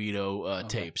and Bobbito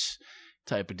tapes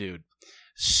type of dude.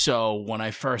 So when I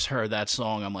first heard that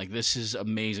song, I'm like, this is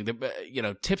amazing.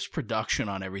 Tip's production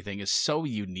on everything is so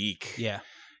unique. Yeah.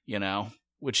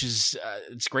 Which is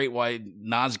it's great why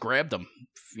Nas grabbed him,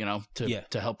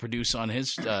 to help produce on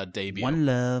his debut. One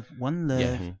love.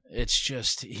 Yeah, it's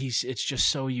just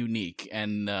so unique,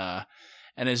 and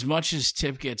as much as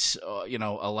Tip gets a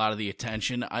lot of the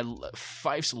attention,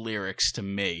 Fife's lyrics to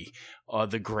me are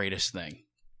the greatest thing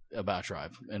about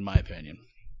Tribe, in my opinion.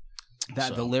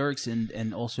 The lyrics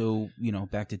and also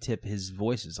back to Tip, his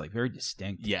voice is like very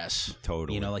distinct. Yes,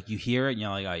 Totally. Like you hear it and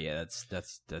you're like, oh yeah,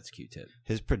 that's cute, Tip.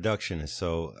 His production is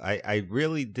so. I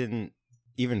really didn't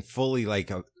even fully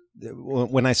like.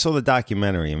 When I saw the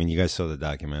documentary, I mean, you guys saw the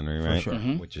documentary, right? sure.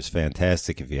 Mm-hmm. Which is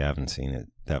fantastic. If you haven't seen it,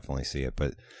 definitely see it.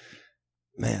 But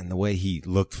man, the way he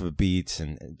looked for beats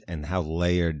and how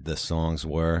layered the songs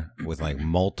were with like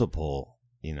multiple,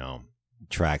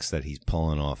 tracks that he's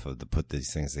pulling off of to put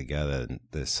these things together. And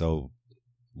they're so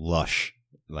lush.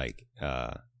 Like,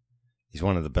 he's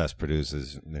one of the best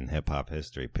producers in hip hop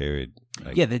history, period.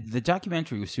 Like, Yeah, the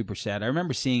documentary was super sad. I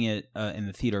remember seeing it in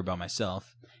the theater by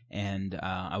myself, and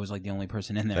I was like the only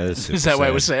person in there. that is super is that why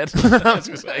it was sad. sad? I was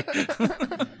gonna say.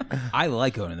 I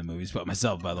like going to the movies by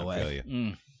myself, by the I feel way,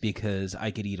 you. because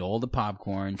I could eat all the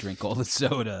popcorn, drink all the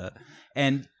soda,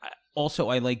 and also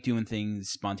I like doing things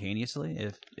spontaneously.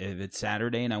 If it's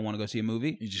Saturday and I want to go see a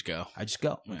movie, You just go. I just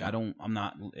go. Like, Yeah. I'm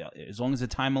not, as long as the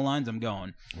time aligns, I'm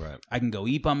going. Right. I can go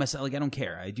eat by myself. Like, I don't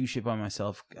care. I do shit by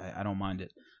myself. I don't mind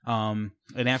it. And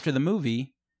after the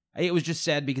movie, it was just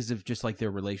sad because of just like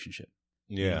their relationship.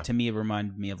 Yeah. To me, it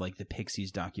reminded me of like the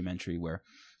Pixies documentary, where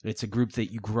it's a group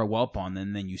that you grow up on,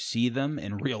 and then you see them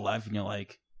in real life, and you're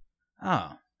like,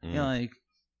 oh, you're like,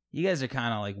 you guys are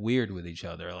kind of like weird with each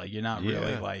other. Like, you're not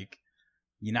really Yeah. like,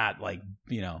 you're not like,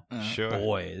 Sure.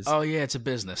 boys. Oh yeah, it's a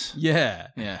business. Yeah.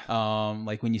 Yeah.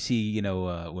 Like when you see,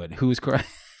 who was crying?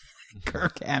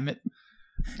 Kirk Hammett.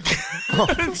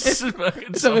 It's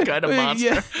fucking some kind of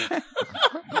monster. Yeah.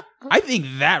 I think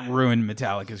that ruined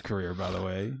Metallica's career, by the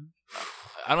way.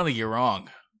 I don't think you're wrong.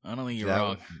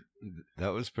 That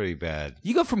was pretty bad.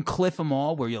 You go from Cliff 'Em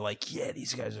All, where you're like, yeah,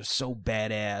 these guys are so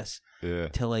badass, Yeah.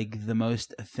 to like the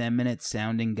most effeminate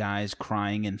sounding guys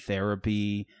crying in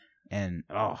therapy, and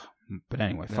but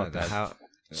anyway, fuck that.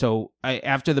 So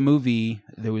after the movie,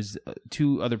 there was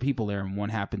 2 other people there, and one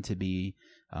happened to be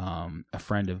a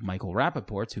friend of Michael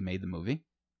Rappaport's who made the movie,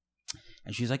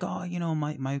 and she's like, oh,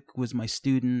 Mike was my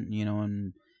student,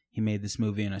 and he made this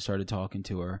movie, and I started talking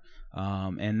to her,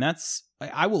 and that's,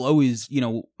 I will always,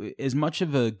 as much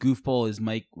of a goofball as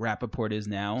Mike Rappaport is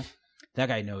now, that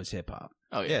guy knows hip hop.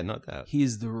 Oh Yeah, no doubt.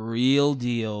 He's the real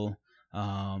deal.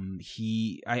 I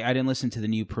didn't listen to the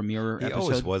new premiere He episode.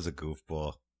 always was a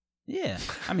goofball. Yeah,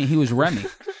 I mean, he was Remy.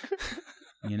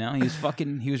 You know,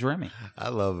 he was Remy. I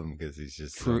love him because he's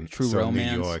just True so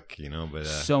romance. New York, you know. But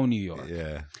So New York.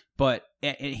 yeah, But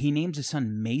he names his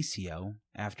son Maceo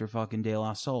after fucking De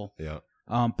La Soul. yeah.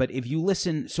 But if you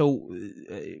listen,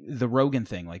 the Rogan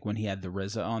thing, like when he had the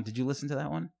RZA on, did you listen to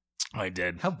that one? I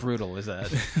did. How brutal is that?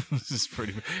 This is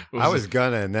pretty. I was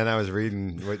gonna, and then I was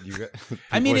reading what you got.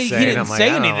 I mean, he saying. didn't I'm like, say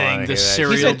I don't anything. wanna The hear that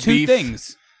cereal He shit. said two beef.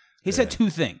 things. He said Yeah. 2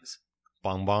 things.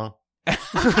 Bong bong. All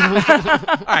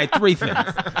right, 3 things.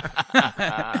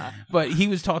 But he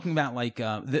was talking about like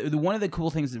the one of the cool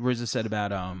things that RZA said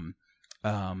about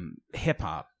hip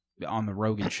hop on the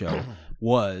Rogan show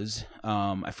was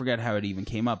I forgot how it even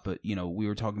came up, but you know, we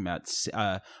were talking about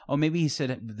maybe he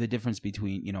said the difference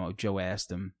between, you know, Joe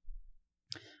asked him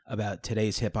about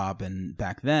today's hip hop and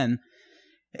back then,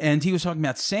 and he was talking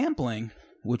about sampling,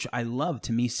 which I love.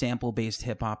 To me, sample based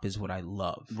hip hop is what I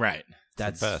love. Right.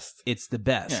 That's the best. It's the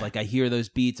best. Yeah. Like I hear those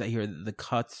beats, I hear the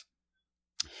cuts.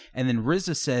 And then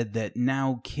RZA said that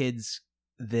now kids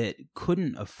that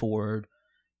couldn't afford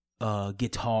a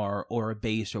guitar or a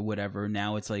bass or whatever,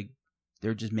 now it's like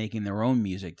they're just making their own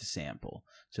music to sample.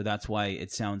 So that's why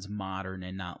it sounds modern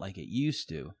and not like it used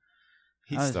to.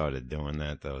 He started doing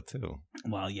that though too.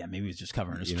 Well, yeah, maybe he's just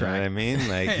covering his You know what I track. mean?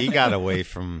 Like he got away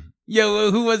from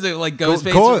Yo, who was it? Like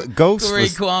Ghostface? Ghost Corey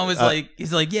was, Kwan was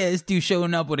he's like, yeah, this dude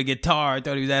showing up with a guitar. I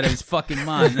thought he was out of his fucking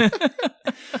mind.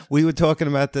 We were talking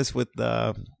about this with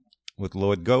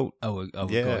Lord Goat. oh,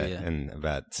 Yeah, God, yeah. and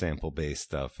about sample based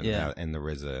stuff and Yeah. and the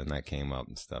RZA, and that came up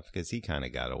and stuff because he kind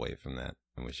of got away from that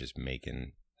and was just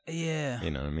making, Yeah. you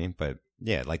know what I mean? But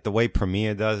yeah, like the way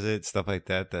Premier does it, stuff like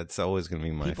that. That's always gonna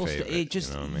be my People favorite. it just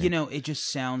you know what I mean? it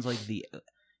just sounds like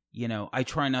I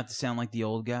try not to sound like the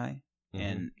old guy, Mhm.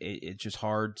 and it's just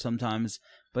hard sometimes,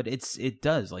 but it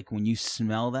does, like when you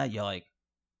smell that, you're like,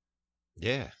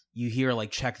 Yeah, you hear like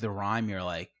Check the Rhyme, you're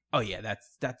like, oh yeah,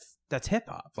 that's hip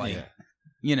hop. Like, yeah.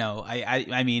 you know,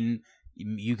 I mean,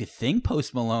 you could think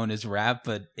Post Malone is rap,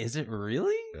 but is it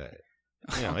really? Right.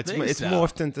 I You know, don't it's think so.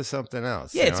 morphed into something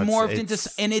else. Yeah, you it's know, morphed into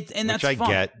and that's which I fun.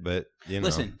 get, but you know,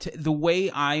 Listen, the way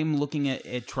I'm looking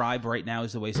at Tribe right now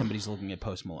is the way somebody's looking at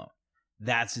Post Malone.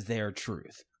 That's their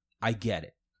truth. I get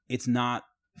it. It's not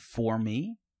for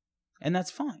me, and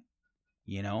that's fine.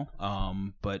 You know?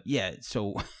 But yeah,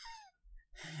 so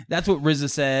that's what RZA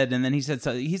said, and then he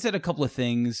said a couple of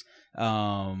things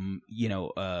on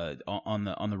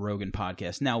the Rogan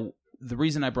podcast. Now, the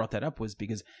reason I brought that up was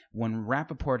because when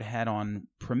Rappaport had on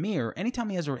Premier, anytime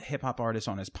he has a hip hop artist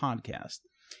on his podcast,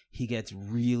 he gets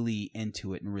really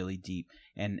into it and really deep.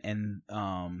 And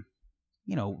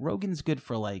Rogan's good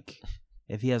for like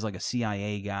if he has like a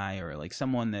CIA guy or like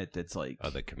someone that's like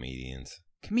other comedians.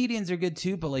 Comedians are good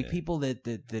too, but like people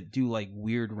that do like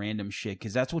weird random shit,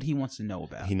 because that's what he wants to know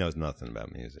about. He knows nothing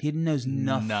about music. He knows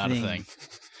nothing. Not a thing.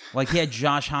 Like he had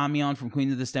Josh Homme on from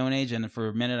Queens of the Stone Age, and for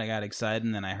a minute I got excited,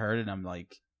 and then I heard it, and I'm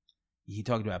like, he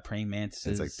talked about praying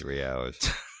mantises. It's like 3 hours.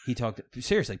 He talked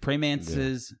seriously praying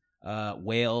mantises,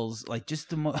 whales, like just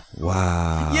the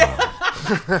Wow.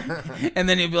 yeah. And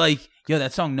then he'd be like, "Yo,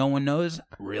 that song no one knows,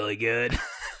 really good."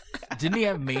 Didn't he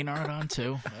have Maynard on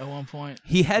too at one point?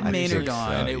 He had I Maynard think so.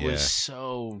 on, And it yeah. was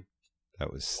so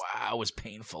That was wow, it was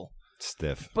painful.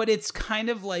 stiff. but it's kind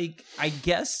of like, I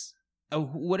guess. Oh,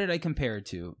 what did I compare it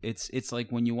to? It's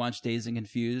like when you watch Dazed and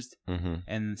Confused Mm-hmm.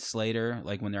 and Slater,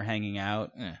 like when they're hanging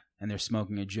out Yeah. and they're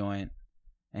smoking a joint,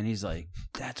 and he's like,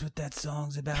 "That's what that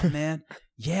song's about, man."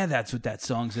 Yeah, that's what that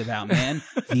song's about, man.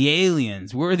 The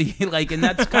aliens, we're the like, and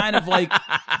that's kind of like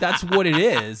that's what it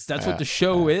is. That's what the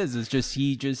show is. It's just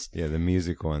Yeah, the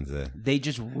music ones. they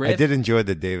just riff. I did enjoy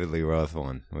the David Lee Roth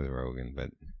one with Rogan, but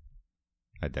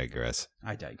I digress.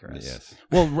 I digress. Yes.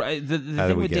 Well, the How thing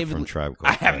did we with get David, from Tribe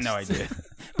Called I have Quest? no idea,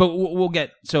 but we'll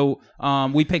get. So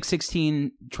we picked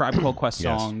 16 Tribe Called Quest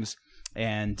Yes. songs,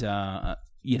 and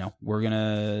we're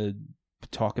gonna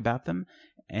talk about them,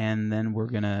 and then we're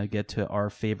gonna get to our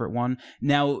favorite one.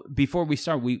 Now, before we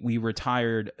start, we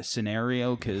retired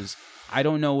Scenario because I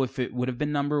don't know if it would have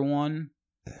been number one,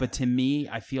 but to me,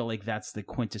 I feel like that's the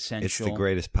quintessential. It's the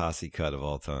greatest posse cut of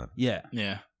all time. Yeah,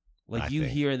 Yeah. like I you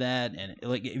think. hear that, and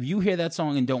like if you hear that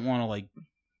song and don't want to like,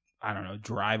 I don't know,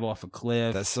 drive off a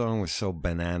cliff. That song was so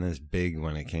bananas big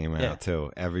when it came out Yeah.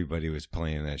 too. Everybody was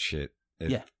playing that shit.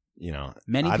 Yeah. You know,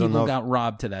 Many I don't people know got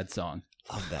robbed to that song.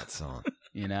 love that song.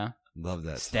 You know, Love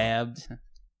that song. stabbed.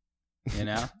 You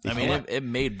know, I mean, it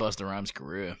made Busta Rhymes'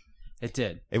 career. it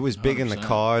did. It was big in the 100%.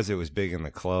 cars. It was big in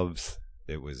the clubs.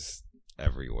 It was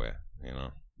everywhere. You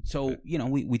know. So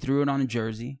we threw it on a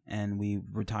jersey and we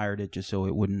retired it just so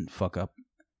it wouldn't fuck up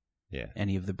Yeah.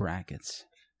 any of the brackets.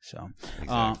 So, Exactly.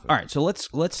 all right. So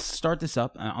let's start this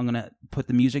up. I'm gonna put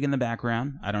the music in the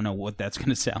background. I don't know what that's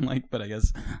gonna sound like, but I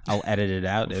guess I'll edit it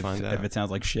out if it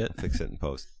sounds like shit. Fix it in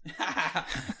post.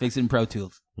 Fix it in Pro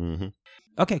Tools. Mm-hmm.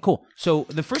 Okay, cool. So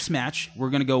the first match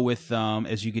we're gonna go with,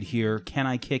 as you could hear, "Can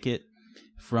I Kick It"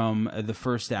 from the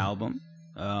first album.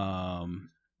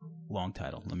 Long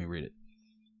title. Let me read it.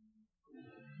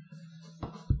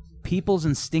 People's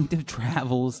Instinctive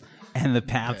Travels and the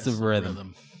Paths of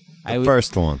Rhythm. The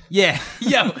first one. Yeah,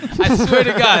 yo, I swear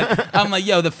to God, I'm like,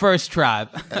 yo, the first tribe.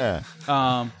 Yeah.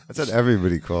 That's what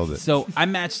everybody called it. So I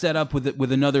matched that up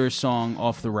with another song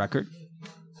off the record,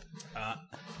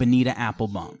 Bonita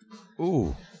Applebum.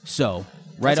 Ooh. So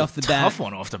right off the Tough bat,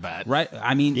 one off the bat. right?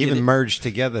 I mean, Even merged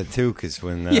together, too, because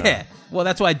when yeah. Well,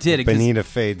 that's why I did it. 'Cause Bonita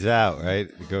fades out, right?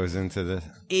 It goes into the...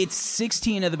 it's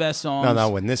 16 of the best songs. No,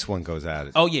 when this one goes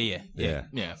out. Oh yeah.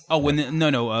 Yeah. Oh, when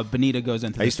no, Bonita goes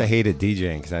into. I used to hate it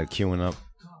DJing because I had queuing up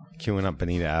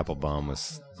Bonita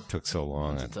Applebum took so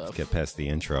long to get past the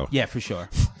intro. Yeah, for sure.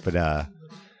 But All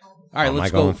right, am let's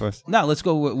I go. going first? No, let's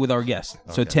go with our guest.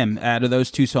 So, Tim, out of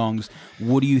those two songs,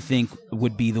 what do you think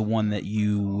would be the one that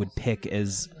you would pick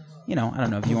as, I don't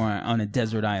know, if you were on a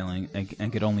desert island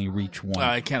and could only reach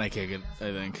one? Can I Kick It,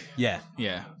 I think. Yeah.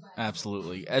 Yeah,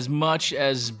 absolutely. As much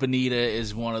as Bonita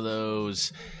is one of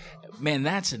those, man,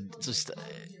 that's just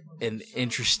an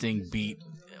interesting beat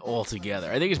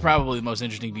altogether. I think it's probably the most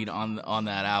interesting beat on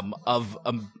that album of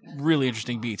really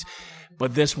interesting beats.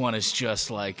 But this one is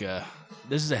just like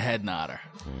this is a head nodder.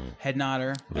 Head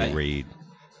nodder. Lou Reed.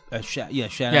 Shout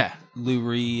out Lou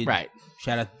Reed. Right.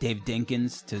 Shout out Dave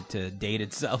Dinkins to Date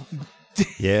Itself.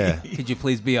 Yeah. Could you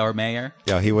please be our mayor?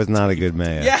 Yo, he was not a good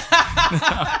mayor. Yeah.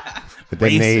 But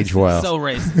didn't age well. So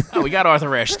racist. Oh, we got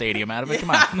Arthur Ashe Stadium out of it.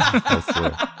 Come on. That's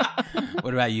true.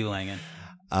 What about you, Langan?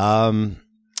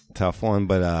 Tough one,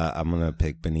 but I'm going to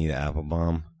pick Bonita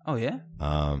Applebum. Oh, yeah?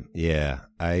 Yeah.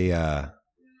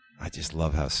 I just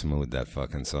love how smooth that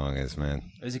fucking song is, man.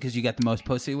 Is it because you got the most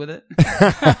pussy with it?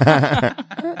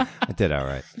 I did all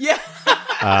right. Yeah.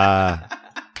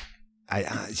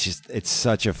 It's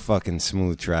such a fucking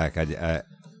smooth track. I'm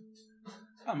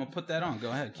gonna put that on. Go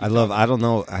ahead. I don't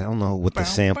know what the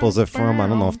samples are from. I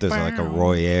don't know if there's like a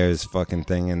Roy Ayers fucking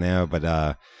thing in there,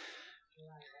 but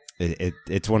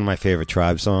it's one of my favorite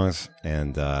Tribe songs,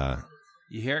 and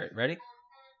you hear it? Ready?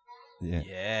 Yeah.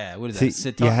 Yeah. What is See, that?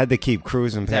 Sitar? you had to keep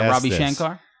cruising Is past that Robbie this.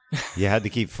 Shankar? You had to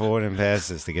keep forwarding past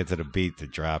this to get to the beat to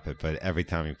drop it, but every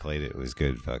time he played it, it was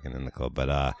good fucking in the club.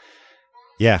 But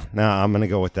yeah, no, I'm gonna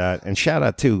go with that. And shout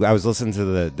out too, I was listening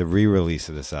to the re-release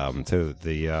of this album too.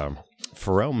 The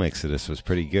Pharrell mix of this was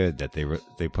pretty good that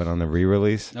they put on the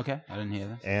re-release. Okay, I didn't hear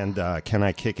that. And Can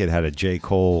I Kick It had a J.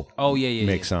 Cole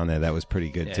mix on there that was pretty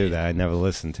good too. That I never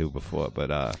listened to before.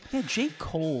 But yeah, J.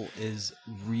 Cole is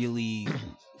really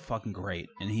fucking great,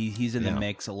 and he's in the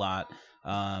mix a lot.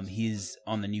 He's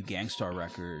on the new Gangstar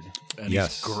record. And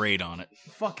he's great on it.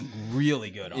 Fucking really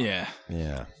good on it. Yeah.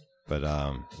 Yeah. But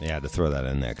I had to throw that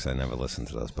in there because I never listened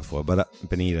to those before. But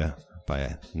Bonita by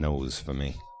a nose for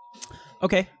me.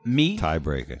 Okay, me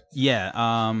tiebreaker. Yeah.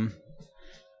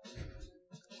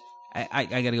 I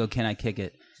gotta go. Can I Kick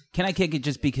It? Can I Kick It?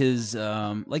 Just because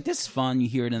like this is fun. You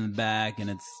hear it in the back, and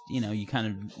it's you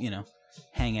kind of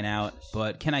hanging out.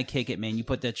 But Can I Kick It, man? You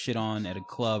put that shit on at a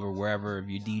club or wherever. If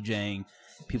you're DJing,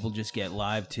 people just get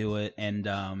live to it. And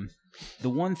the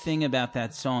one thing about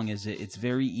that song is it's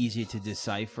very easy to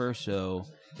decipher. So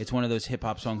it's one of those hip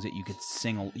hop songs that you could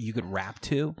sing, you could rap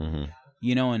to. Mm-hmm.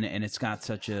 And it's got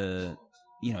such a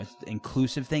it's an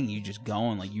inclusive thing. You just go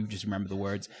and like you just remember the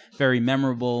words. Very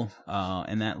memorable.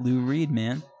 And that Lou Reed,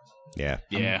 man. Yeah.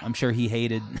 I'm sure he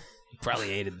probably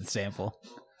hated the sample.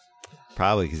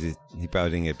 Probably because he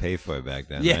probably didn't get paid for it back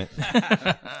then, right?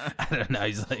 I don't know.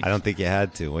 He's like, I don't think you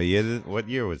had to. What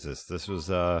year was this? This was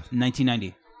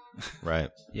 1990. Right.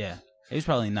 Yeah. He was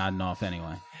probably nodding off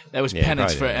anyway. That was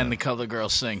penance for And the Color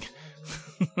Girls Sing.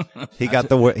 He got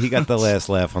the last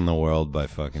laugh on the world by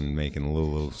fucking making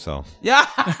Lulu. So yeah.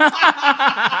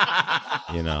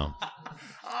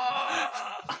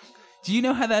 Do you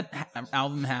know how that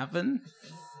album happened?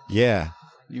 Yeah.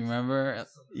 You remember?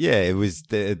 Yeah, it was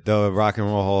the Rock and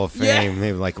Roll Hall of Fame. Yeah.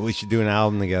 They were like, we should do an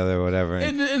album together or whatever.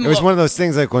 And And it was one of those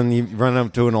things like when you run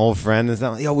up to an old friend and it's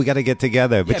not like, yo, we got to get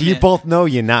together. But you both know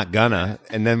you're not gonna.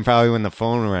 And then probably when the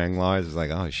phone rang, Lars was like,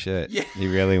 oh, shit. Yeah. He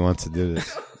really wants to do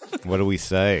this. What do we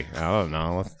say? I don't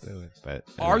know. Let's do it. But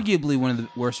arguably one of the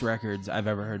worst records I've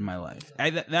ever heard in my life.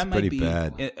 That might pretty be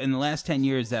bad. In the last 10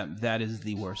 years. That is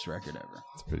the worst record ever.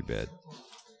 It's pretty bad.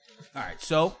 All right,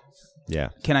 so yeah,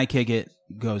 Can I Kick It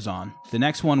goes on. The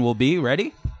next one will be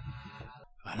ready.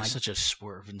 That's such a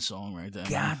swerving song right there.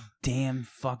 Goddamn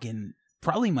fucking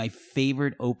probably my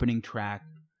favorite opening track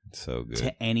So good.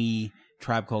 to any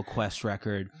Tribe Called Quest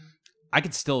record. I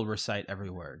could still recite every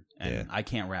word, and Yeah. I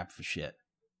can't rap for shit.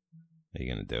 Are you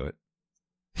gonna do it?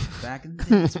 Back in the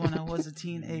days when I was a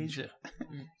teenager,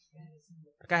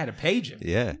 like I had a pager.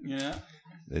 Yeah. You know?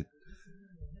 It-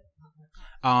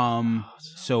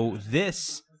 So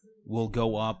this will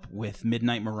go up with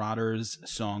Midnight Marauders'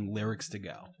 song "Lyrics to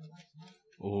Go."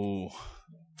 Ooh.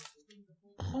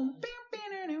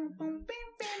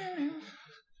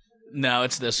 No,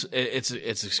 it's this. It's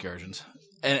Excursions,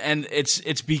 and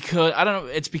it's because I don't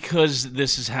know. It's because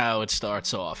this is how it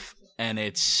starts off, and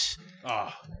it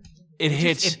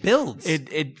hits. It builds.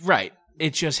 It right.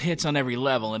 It just hits on every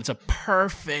level, and it's a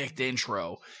perfect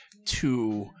intro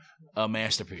to a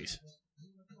masterpiece.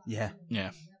 Yeah.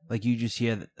 Yeah. Like you just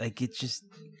hear that, like it's just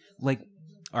like,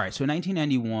 all right. So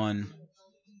 1991,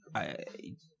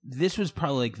 this was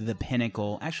probably like the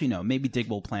pinnacle. Actually, no, maybe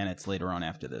Digable Planets later on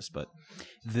after this, but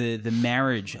the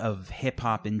marriage of hip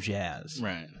hop and jazz.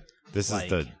 Right. This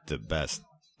Like- is the best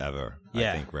ever.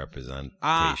 Yeah. I think representation.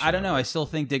 I don't know. of I it. still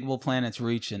think Digable Planets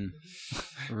reaching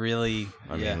really.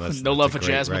 I mean, yeah. that's No love a for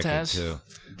great Jazzmatazz? record,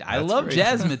 too. I That's love great.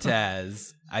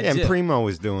 Jazzmatazz. I Yeah, do. and Primo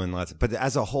was doing lots, but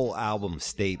as a whole album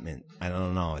statement, I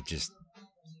don't know. It just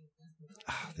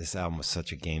this album was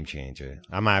such a game changer.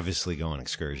 I'm obviously going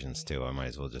Excursions too. I might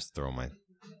as well just throw my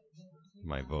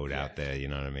vote out there. You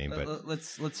know what I mean? But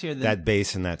Let's hear that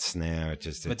bass and that snare, but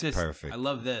it's this, perfect. I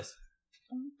love this.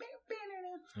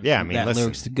 Yeah, I mean, that listen,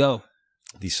 Lyrics to Go.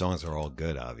 these songs are all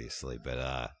good, obviously,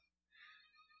 but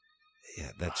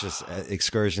yeah, that's just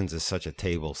Excursions is such a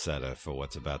table setter for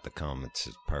what's about to come. It's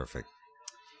just perfect.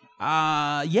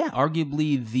 Yeah,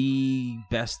 arguably the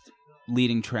best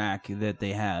leading track that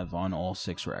they have on all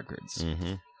 6 records.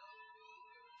 Mm-hmm.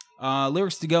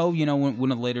 Lyrics to Go, you know,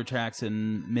 one of the later tracks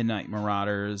in Midnight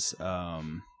Marauders.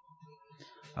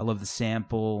 I love the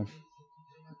sample.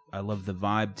 I love the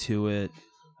vibe to it.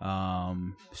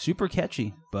 Super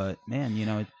catchy, but man, you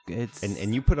know, it's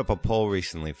And you put up a poll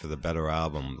recently for the better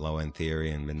album, Low End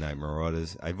Theory and Midnight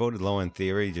Marauders. I voted Low End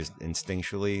Theory just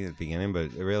instinctually at the beginning, but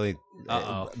it really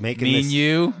making me this.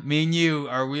 and you,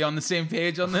 are we on the same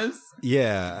page on this?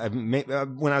 Yeah,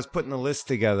 when I was putting the list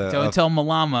together, Don't tell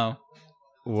Malamo.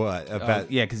 what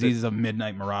about? Yeah, because he's a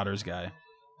Midnight Marauders guy.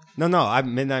 No,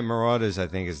 Midnight Marauders. I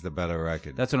think is the better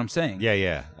record. That's what I'm saying.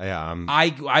 Yeah.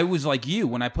 I was like you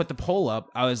when I put the poll up.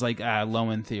 I was like, Low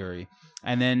End Theory,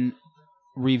 and then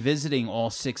revisiting all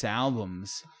 6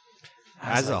 albums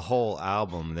As a whole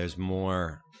album, there's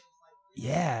more.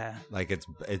 yeah. Like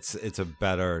it's a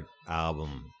better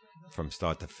album from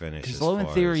start to finish. Because as Low End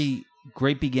far Theory,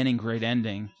 great beginning, great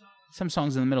ending. Some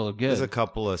songs in the middle are as, good. there's a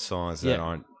couple of songs that Yeah.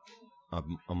 aren't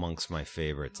amongst my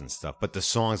favorites and stuff, but the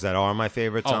songs that are my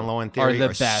favorites Oh, on Low End are Theory the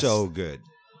are best. so good.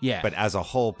 Yeah, But as a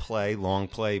whole long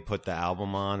play, put the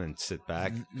album on and sit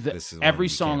back. This is one every you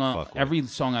song can't on fuck with. every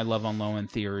song I love on Low End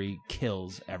Theory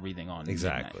kills everything on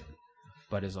Exactly. Midnight.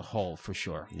 But as a whole, for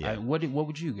sure. Yeah. What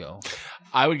would you go?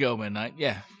 I would go Midnight,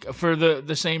 yeah, for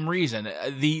the same reason.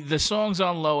 The songs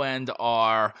on Low End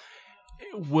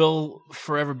will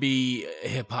forever be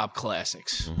hip hop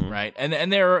classics, right?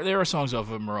 And there are songs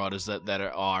off of Marauders that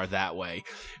are that way,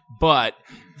 but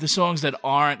the songs that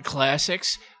aren't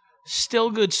classics,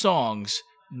 still good songs,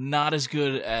 not as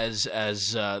good as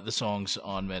the songs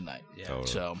on Midnight. Yeah, Totally.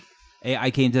 so.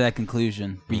 I came to that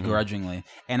conclusion Mm-hmm. begrudgingly,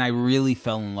 and I really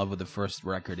fell in love with the first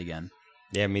record again.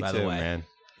 Yeah, me by too, the way. man.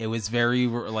 It was very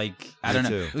like I Me don't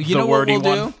know. too. You The know what wordy we'll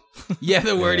one? do? Yeah,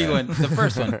 the wordy Yeah. one, the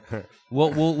first one.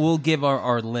 We'll give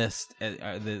our list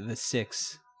the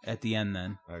 6 at the end.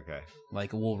 Then Okay.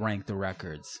 like we'll rank the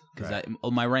records because Right.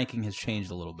 my ranking has changed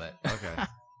a little bit. Okay.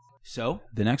 So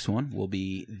the next one will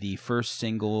be the first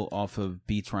single off of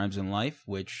Beats, Rhymes, and Life,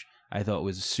 which I thought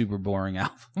was a super boring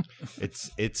album.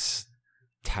 It's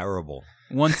terrible.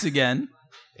 Once again,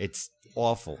 It's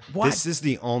awful. What? This is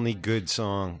the only good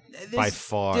song by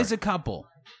far. There's a couple.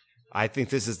 I think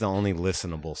this is the only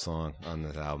listenable song on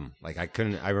this album. Like I That's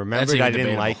remembered even I didn't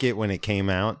debatable. like it when it came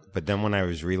out, but then when I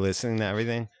was re-listening to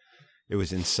everything, it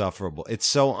was insufferable. It's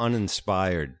so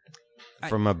uninspired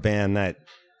from a band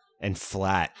and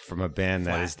flat from a band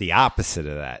that Flat. is the opposite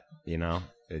of that. You know,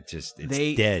 it's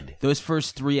dead. Those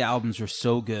first 3 albums are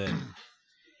so good.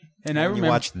 And I When remember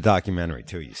you watch the documentary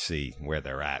too, you see where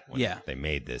they're at when Yeah. they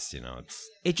made this. You know, it's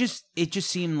it just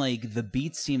seemed like the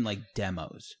beats seemed like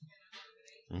demos.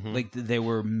 Mhm. Like they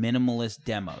were minimalist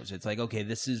demos. It's like, okay,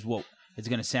 this is what it's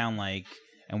going to sound like,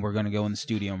 and we're going to go in the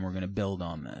studio and we're going to build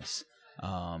on this.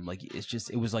 Like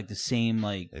it was like the same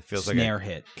like It feels snare like a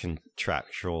hit.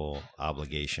 contractual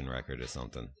obligation record or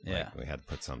something. Yeah. Like we had to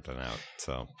put something out.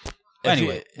 So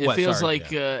Anyway, it feels sorry.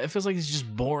 like it feels like it's just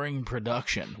boring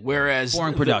production. Whereas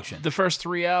Boring production. the first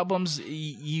 3 albums,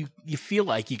 you feel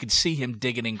like you could see him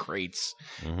digging in crates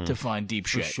to find deep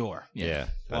for shit. sure. yeah,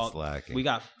 that's Well, lacking. We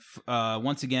got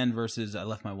once again versus I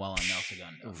Left My Wallet on El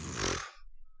Segundo.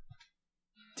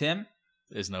 Tim,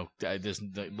 There's no, I just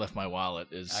left my wallet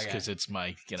is Okay. because it's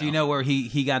my. do you know where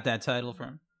he got that title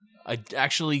from? I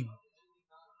actually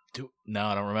do. No,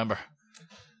 I don't remember.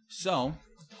 So,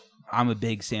 I'm a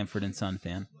big Sanford and Son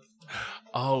fan.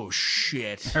 Oh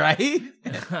shit! Right?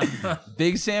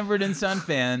 Big Sanford and Son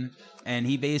fan, and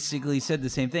he basically said the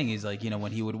same thing. He's like,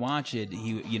 when he would watch it,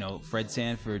 Fred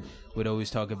Sanford would always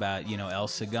talk about, El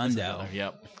Segundo,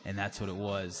 Yep. and that's what it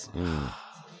was.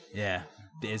 Yeah,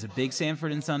 as a big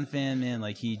Sanford and Son fan, man,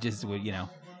 like he just would,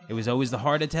 it was always the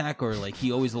heart attack, or like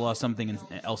he always lost something in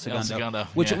El Segundo,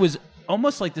 which yeah. it was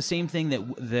almost like the same thing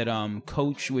that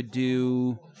Coach would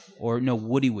do, or no,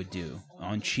 Woody would do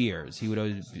on Cheers. He would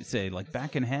always say like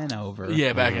back in Hanover,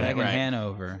 Yeah, back in right.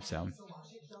 Hanover. So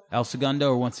El Segundo,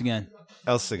 or once again,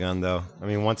 El Segundo. I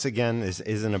mean, once again,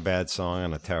 isn't a bad song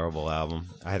on a terrible album.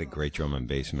 I had a great drum and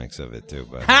bass mix of it too,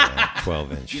 but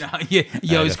 12-inch. you I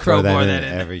always had to throw crowbar that that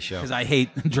in in every show. because I hate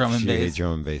drum and She hated bass.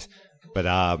 drum and bass. But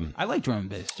I like drum and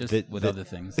bass, just with the- other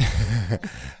things.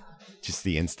 just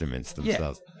the instruments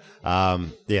themselves.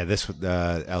 This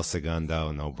El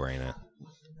Segundo, no brainer.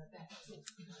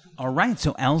 All right,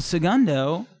 so El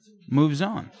Segundo moves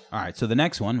on. All right, so the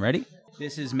next one, ready?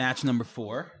 This is match number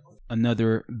 4.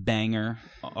 Another banger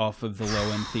off of the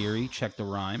Low End Theory. Check the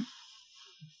rhyme.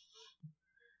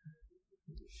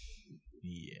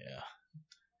 Yeah.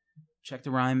 Check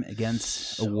the rhyme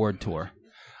against Award Tour.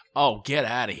 Oh, get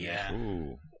out of here!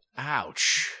 Ooh.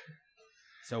 Ouch.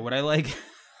 So what I like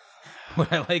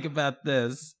about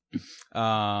this,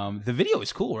 the video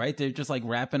is cool, right? They're just like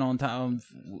rapping on top of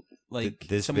like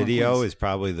This someone video plays- is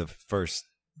probably the first.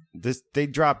 They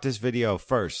dropped this video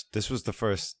first. This was the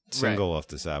first single off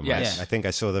this album. Yes. Yeah. I think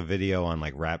I saw the video on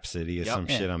like Rap City or Yep. some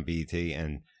Yeah. shit on BET,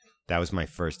 and that was my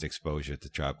first exposure to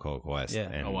Tribe Called Quest. Yeah.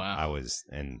 And Oh, wow.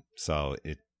 so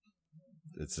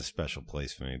it's a special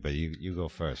place for me. But you go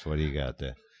first. What do you got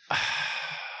there?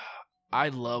 I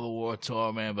love Award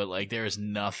Tour, man, but like there is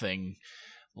nothing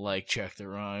like Check the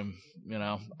Rhyme.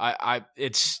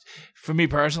 It's for me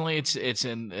personally, it's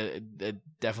in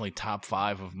definitely top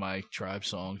 5 of my Tribe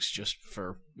songs, just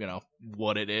for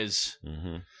what it is.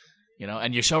 Mm-hmm.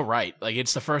 And you're so right. Like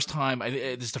it's the first time.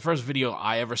 It's the first video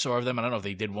I ever saw of them. I don't know if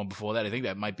they did one before that. I think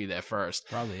that might be their first.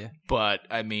 Probably, yeah. But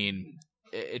I mean,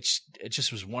 it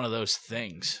just was one of those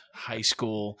things. High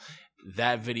school,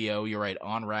 that video. You're right,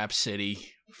 on Rap City,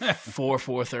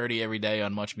 4:30 every day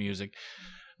on Much Music.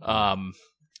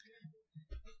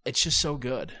 It's just so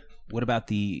good. What about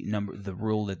the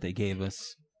rule that they gave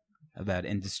us about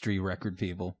industry record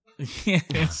people?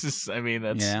 It's just, I mean,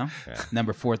 that's Yeah.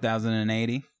 Number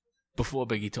 4080. before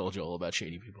Biggie told you all about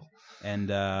shady people.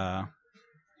 And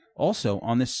also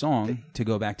on this song, to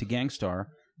go back to Gangstar,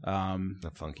 A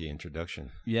funky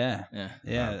introduction. yeah.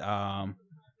 Yeah.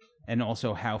 And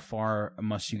also, how far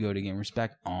must you go to gain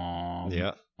respect? Off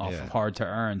of Hard to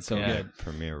Earn. So Yeah. good.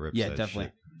 Premier rips. Yeah, that definitely.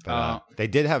 shit. But, they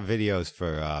did have videos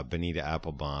for Benita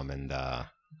Applebaum and I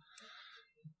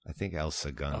think El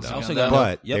Segundo. El Segundo.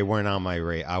 But Yep. they weren't on my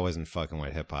rate. I wasn't fucking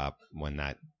with hip hop when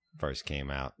that first came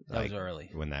out. That was early.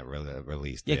 When that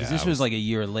released. Yeah, because this I was like a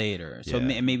year later. So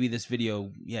Yeah. maybe this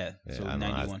video, so I don't know,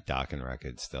 I was 91. docking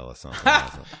records still or something.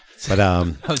 But I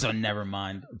was on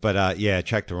Nevermind.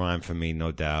 Check the Rhyme for me,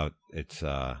 no doubt. It's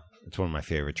one of my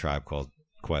favorite Tribe Called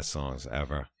Quest songs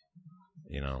ever.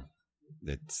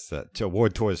 It's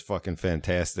Award Tour is fucking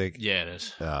fantastic. Yeah, it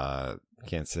is.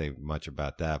 Can't say much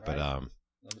about that, Right.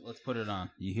 Let's put it on.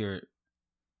 You hear it.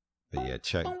 but yeah,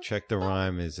 check the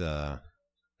Rhyme is I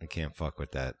can't fuck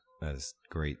with that. That's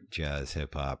great jazz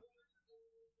hip hop.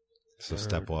 So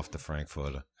step off the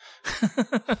Frankfurter.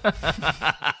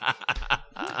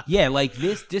 Yeah, like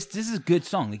this is a good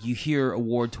song. Like you hear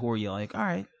Award Tour, you're like, all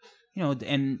right,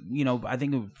 and I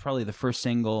think it was probably the first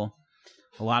single.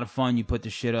 A lot of fun. You put the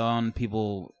shit on.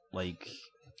 People like.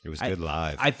 It was good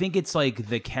live. I think it's like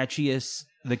the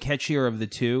catchier of the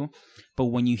two. But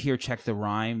when you hear Check the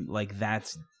Rhyme, like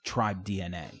that's Tribe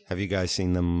DNA. Have you guys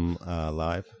seen them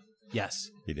live? Yes.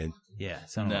 You did? Yeah.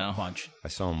 Son of No. a punch. I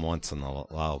saw them once on the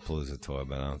Lollapalooza tour,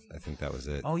 but I think that was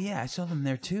it. Oh yeah, I saw them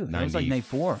there too. That was like night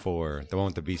 4. The one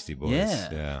with the Beastie Boys.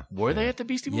 Yeah. Were they at the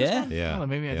Beastie Boys? Yeah. one? Yeah. Oh,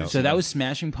 maybe I Yeah. did. So see that was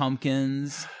Smashing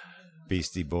Pumpkins.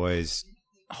 Beastie Boys,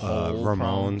 Hole,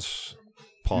 Ramones,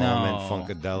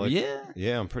 Parliament No. Funkadelic. Yeah.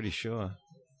 Yeah, I'm pretty sure.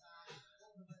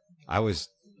 I was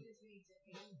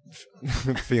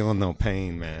feeling no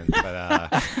pain, man. But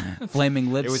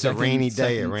Flaming Lips. it was a rainy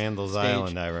day at second Randall's stage.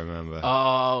 Island, I remember.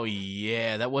 Oh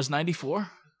yeah, that was 94.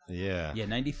 Yeah. Yeah,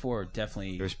 94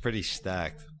 definitely. It was pretty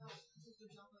stacked.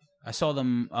 I saw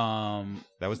them.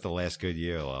 That was the last good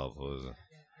year, Lollapalooza.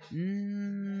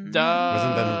 mm, Wasn't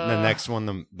the next one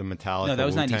the Metallica? No, that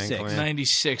was Wu-Tang 96. Clan?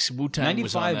 96. Wu-Tang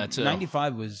was on that too.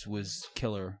 95 was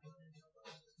killer.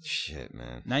 Shit,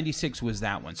 man. 96 was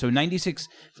that one. So 96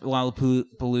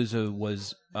 Lollapalooza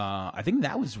was, I think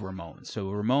that was Ramones. So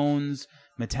Ramones,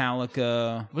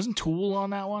 Metallica. Wasn't Tool on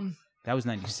that one? That was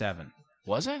 97.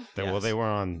 Was it? Well, Yes. they were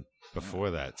on before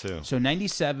that too. So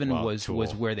 97 Wow, was Tool.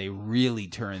 where they really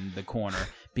turned the corner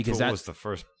because Tool was the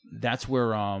first. that's where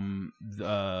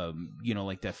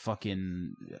like that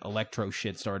fucking electro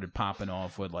shit started popping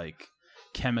off with like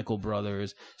Chemical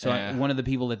Brothers. So Yeah. one of the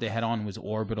people that they had on was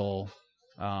Orbital.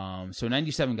 So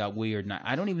 97 got weird. And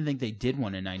I don't even think they did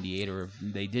one in 98, or if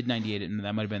they did 98, and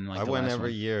that might have been like I the went last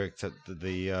every one. year except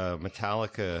the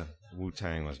Metallica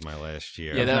Wu-Tang was my last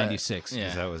year. Yeah, That was that- 96. yeah.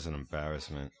 'Cause that was an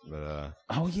embarrassment. But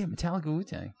Oh yeah, Metallica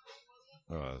Wu-Tang.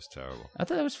 oh, it was terrible. I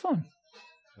thought that was fun.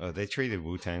 They treated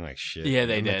Wu-Tang like shit. Yeah,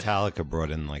 they And did. Metallica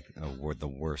brought in like the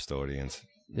worst audience.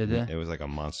 Did they? It was like a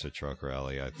monster truck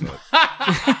rally, I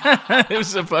thought. It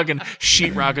was a fucking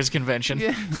sheetrockers convention.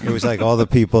 It was like all the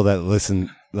people that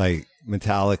listened, like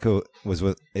Metallica was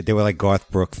with, they were like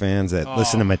Garth Brooks fans that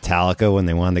listened to Metallica when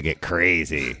they wanted to get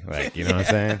crazy. Like, you know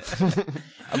what I'm saying?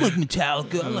 I like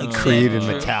Metallica. I like Created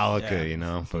Sandra. Metallica, Yeah. you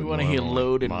know? But We wanna hear more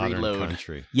Load and modern Reload.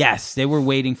 Country. Yes, they were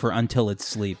waiting for Until It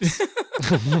Sleeps.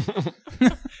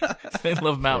 They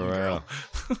love Mountain For Girl.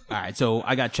 real. All right, so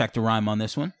I got check the rhyme on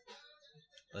this one.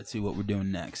 Let's see what we're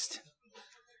doing next.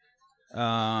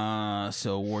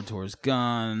 So War Tour's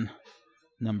gone.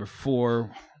 Number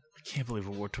 4. I can't believe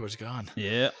a War Tour's gone.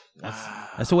 Yeah,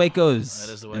 that's the way it goes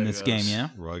That is the way in it this goes. game. Yeah.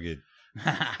 Rugged.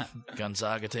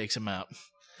 Gonzaga takes him out.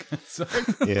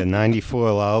 Yeah, 94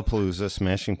 Lollapalooza,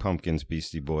 Smashing Pumpkins,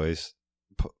 Beastie Boys,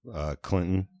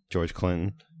 Clinton, George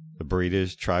Clinton, The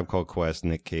Breeders, Tribe Called Quest,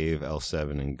 Nick Cave,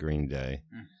 L7, and Green Day.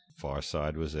 Far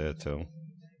Side was there too.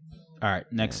 All right,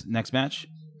 next match.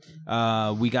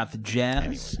 We got the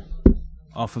Jazz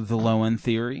off of the Low End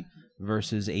Theory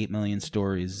versus 8 Million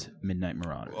Stories Midnight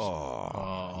Marauders.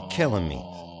 Oh, killing me,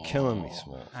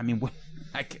 Small. I mean,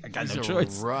 I got These no are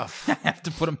choice. rough. I have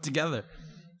to put them together.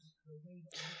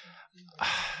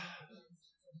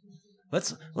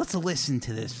 Let's listen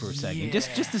to this for a second,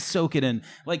 just to soak it in.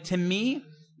 Like, to me,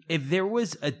 if there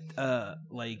was a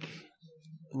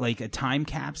like a time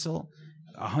capsule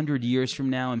 100 years from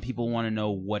now, and people want to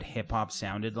know what hip hop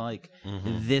sounded like,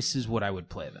 this is what I would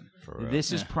play them. For real.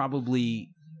 This is probably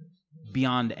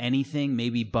beyond anything,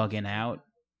 maybe Bugging Out.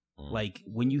 Like,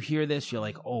 when you hear this, you're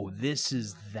like, oh, this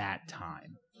is that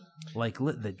time. Like,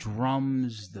 the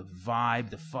drums, the vibe,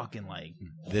 the fucking, like,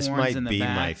 This horns might in the be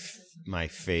back. my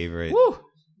favorite Woo!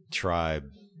 Tribe,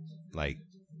 like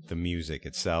the music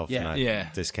itself. Yeah. Not Yeah.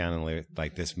 discounting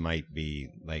like this might be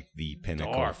like the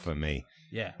pinnacle Dark. for me.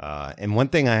 Yeah. And one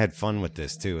thing I had fun with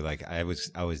this too. Like I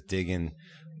was digging.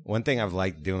 One thing I've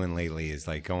liked doing lately is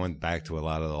like going back to a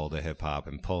lot of the older hip hop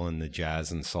and pulling the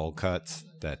jazz and soul cuts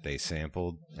that they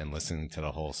sampled and listening to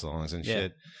the whole songs and Yeah.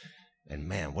 shit. And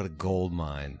man, what a gold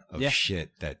mine of Yeah.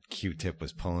 shit that Q-Tip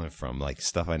was pulling from, like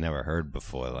stuff I never heard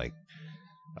before. Like,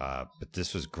 but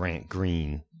this was Grant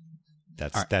Green.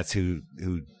 That's who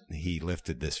he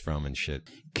lifted this from and shit.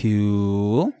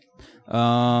 Cool.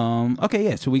 Okay,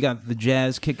 yeah. So we got the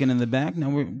Jazz kicking in the back. Now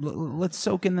let's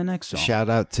soak in the next song. Shout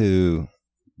out to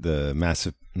the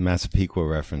Massapequa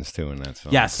reference too in that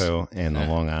song. Yes. too, and the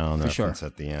Long Island For reference sure.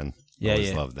 at the end. Yeah, Always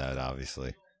yeah. loved that,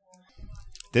 obviously.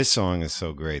 This song is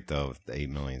so great though. The 8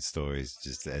 Million Stories,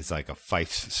 just it's like a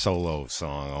Fife solo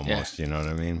song almost. You know what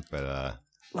I mean? But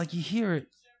Like, you hear it.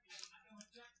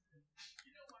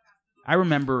 I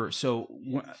remember, so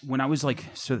when I was like,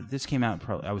 so this came out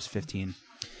probably, I was 15.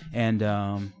 And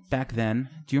back then,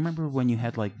 do you remember when you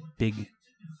had like big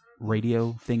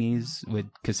radio thingies with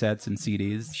cassettes and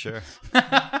CDs? sure.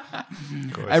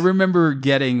 I remember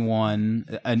getting one,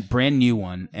 a brand new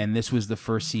one, and this was the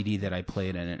first CD that I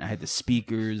played in it. I had the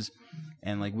speakers,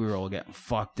 and like we were all getting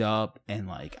fucked up, and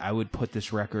like I would put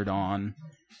this record on,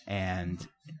 and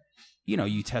you know,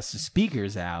 you test the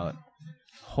speakers out.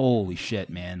 Holy shit,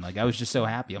 man. Like, I was just so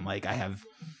happy. I'm like, I have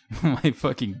my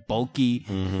fucking bulky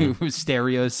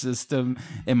stereo system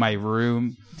in my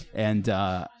room. And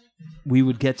we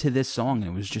would get to this song,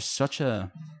 and it was just such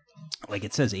a, like,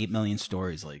 it says 8 Million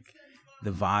Stories. Like,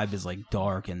 the vibe is, like,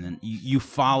 dark. And then you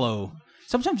follow.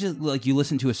 sometimes you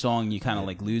listen to a song and you kind of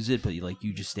like lose it, but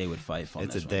you just stay with Fife on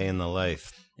It's this a one. day in the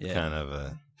life Yeah. kind of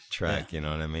a track. You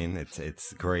know what I mean?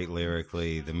 It's great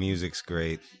lyrically. The music's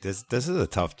great. This is a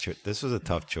tough. This was a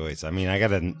tough choice. I mean, I got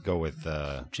to go with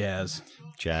Jazz.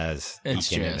 Jazz.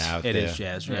 It's eking jazz. It out It there. is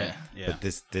jazz, right? Yeah. But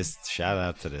this shout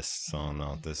out to this song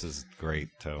though. This is great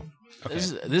too. Okay.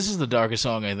 This is the darkest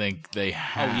song I think they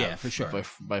have. yeah, for sure.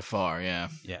 By far, yeah.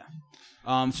 Yeah.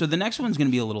 So the next one's going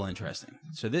to be a little interesting.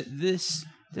 So this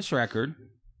record,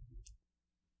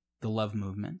 The Love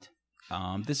Movement,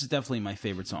 this is definitely my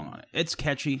favorite song on it. It's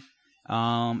catchy.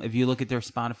 If you look at their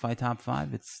Spotify top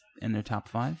 5, it's in their top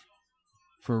 5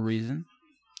 for a reason.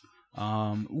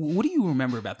 What do you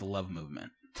remember about The Love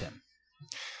Movement, Tim?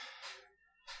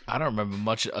 I don't remember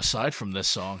much aside from this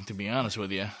song, to be honest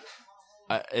with you.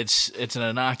 It's an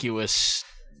innocuous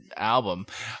album.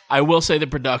 I will say the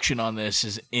production on this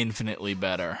is infinitely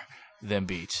better than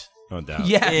Beats. No doubt.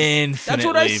 Yes, Infinitely that's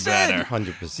what I said.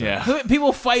 better. 100%. Yeah.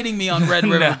 People fighting me on Red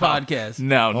River No. Podcast.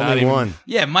 No, not Only even one.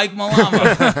 Yeah, Mike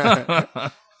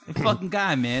Malama. The fucking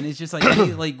guy, man. It's just like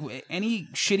any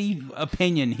shitty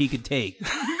opinion he could take,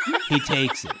 he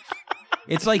takes it.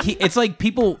 It's like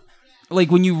people, like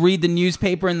when you read the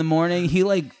newspaper in the morning, he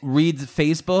like reads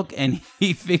Facebook and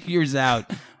he figures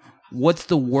out what's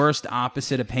the worst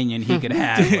opposite opinion he could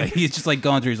have. Like, he's just like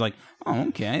going through. He's like, oh,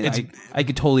 okay, I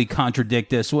could totally contradict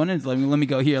this one. It's like, let me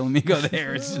go here, let me go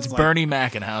there. It's just like, Bernie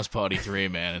Mac and House Party 3,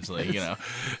 man. It's like,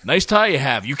 nice tie you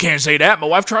have. You can't say that. My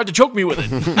wife tried to choke me with it.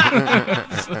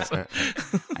 I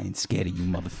ain't scared of you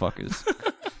motherfuckers.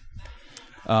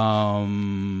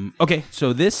 Okay,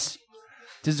 so this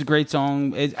is a great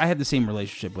song. I had the same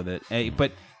relationship with it,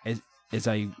 but as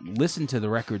I listen to the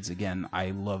records again,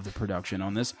 I love the production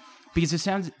on this because it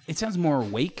sounds more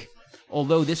awake.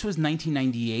 Although this was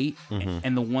 1998,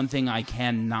 and the one thing I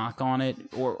can knock on it,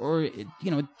 or it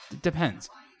depends.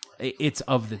 It's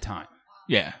of the time.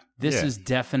 Yeah. This is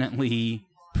definitely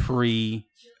pre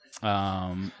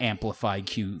amplified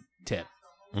Q-Tip.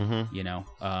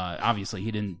 Obviously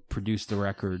he didn't produce the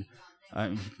record.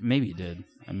 Maybe he did.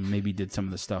 Maybe he did some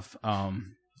of the stuff.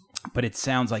 But it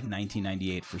sounds like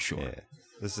 1998 for sure. Yeah.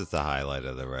 This is the highlight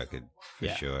of the record for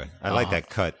Yeah. sure. I like that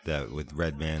cut with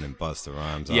Redman and Busta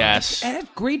Rhymes on Yes. It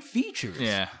had great features.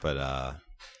 Yeah. it.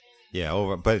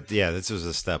 But this was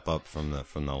a step up from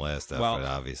the last effort, Well,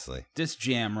 obviously. This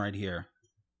jam right here.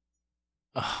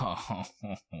 Oh.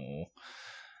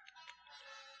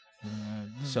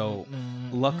 So,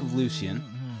 Luck of Lucian.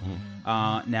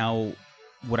 Now,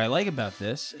 what I like about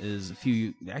this is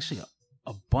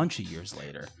a bunch of years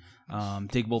later,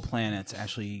 Diggable Planets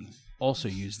actually also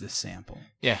used this sample.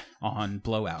 Yeah. On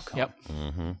Blowout Cone. Yep.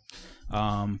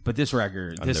 Mm-hmm. But this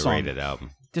record, Underrated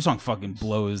album. this song fucking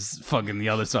blows fucking the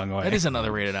other song away. That is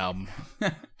another rated album.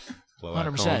 Blowout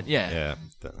 100%, Cone? yeah. Yeah,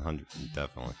 100,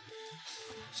 definitely.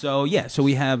 So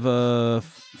we have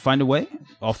Find a Way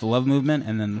off the Love Movement,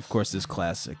 and then of course this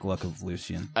classic Luck of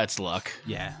Lucian. That's luck.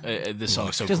 Yeah, This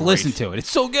song's so just great. listen to it. It's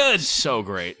so good. So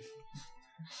great.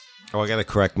 Oh, I got to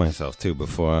correct myself, too.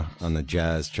 Before, on the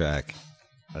jazz track,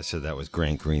 I said that was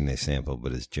Grant Green they sampled,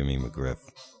 but it's Jimmy McGriff.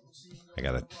 I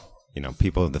got to,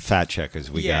 people, the fat checkers,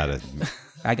 we Yeah. got to.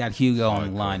 I got Hugo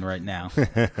on the line right now.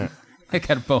 I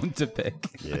got a bone to pick.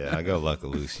 Yeah, I go Luck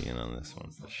of Lucian on this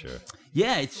one for sure.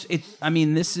 Yeah, I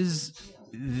mean, this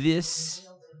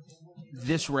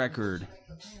record,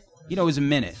 it was a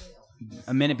minute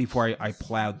before I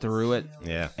plowed through it.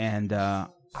 Yeah. And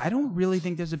I don't really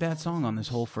think there's a bad song on this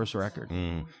whole first record.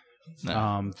 Mm.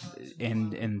 No.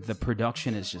 And the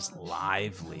production is just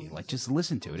lively. Like, just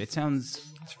listen to it. It sounds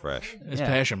It's fresh. There's Yeah.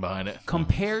 passion behind it.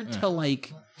 compared to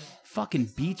like fucking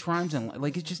beats, rhymes, and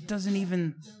like it just doesn't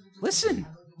even listen.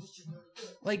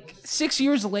 Like 6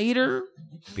 years later,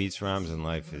 Beats, Rhymes, and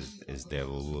Life is their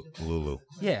Lulu.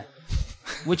 yeah.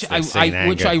 Which their Saint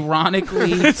which Anger.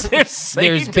 ironically There's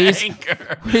Saint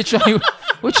Anger.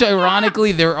 which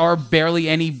ironically there are barely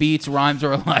any beats, rhymes,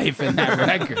 or life in that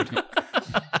record.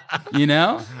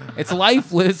 It's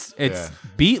lifeless. It's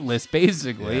beatless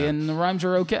basically, Yeah. and the rhymes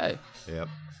are okay. Yep.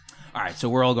 All right, so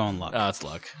we're all going Luck. Oh, it's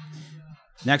luck.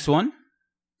 Next one,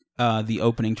 the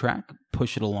opening track,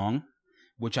 Push It Along,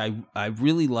 which I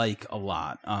really like a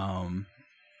lot.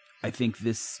 I think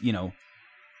this,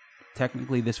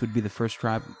 technically this would be the first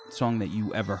Tribe song that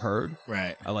you ever heard.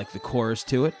 Right. I like the chorus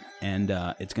to it, and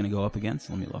it's going to go up against.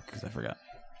 Let me look because I forgot.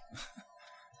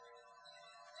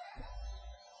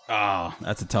 Oh,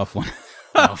 that's a tough one.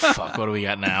 Oh, fuck. What do we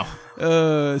got now?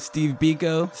 Steve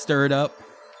Biko, Stir It Up.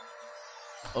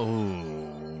 Oh.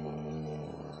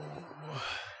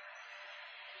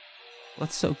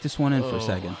 Let's soak this one in for a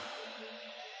second.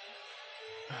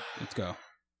 Let's go.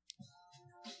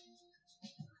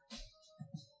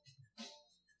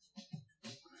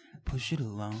 push it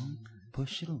along,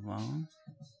 push it along.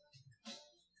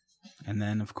 And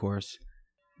then, of course,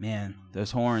 man,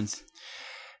 those horns,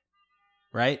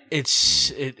 right? It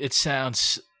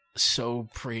sounds so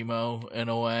primo in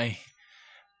a way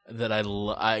that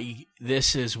I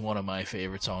this is one of my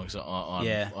favorite songs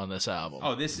on this album.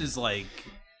 Oh, this is like,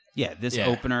 this Yeah.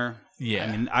 opener. Yeah.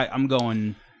 I mean, I'm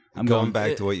going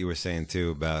back to what you were saying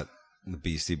too about the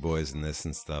Beastie Boys and this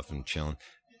and stuff and chilling.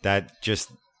 That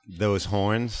just those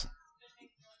horns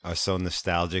are so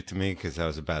nostalgic to me because I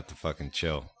was about to fucking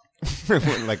chill.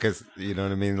 Like, 'cause, you know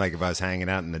what I mean? Like if I was hanging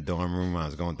out in the dorm room, I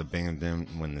was going to Binghamton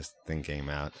when this thing came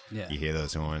out. Yeah. You hear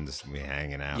those horns, we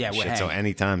hanging out. Yeah, and we're shit. So hanging.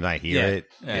 anytime I hear it,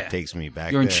 Yeah. it takes me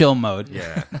back. You're in there. chill mode.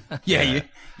 Yeah, yeah.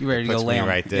 You ready to go puts lay me on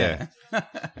right there. Yeah.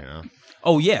 You know.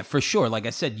 Oh yeah, for sure. Like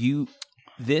I said,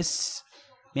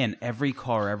 every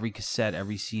car, every cassette,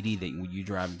 every CD that you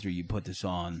driving through, you put this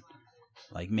on.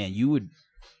 Like, man, you would.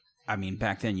 I mean,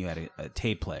 back then you had a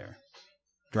tape player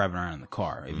driving around in the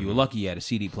car. If you were lucky, you had a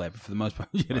CD player, but for the most part,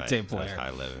 you had a tape That was player. high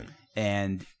living.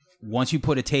 And once you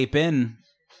put a tape in,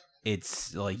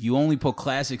 it's like you only put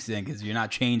classics in because you're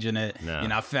not changing it. No. You're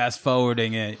not fast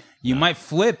forwarding it. You might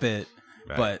flip it,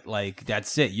 Right. but like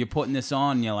that's it. You're putting this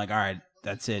on, and you're like, all right,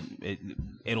 that's it.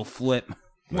 It'll flip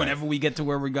whenever we get to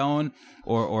where we're going,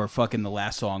 or fucking the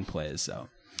last song plays. So,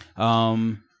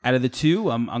 out of the two,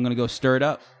 I'm gonna go Stir It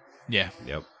Up. Yeah.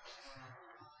 Yep.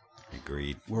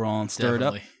 Agreed. We're all on Stir It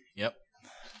Definitely. Up. Yep.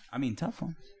 I mean, tough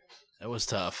one. That was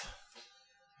tough.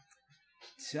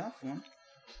 Tough one.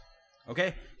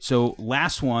 Okay, so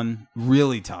last one,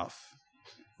 really tough.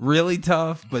 Really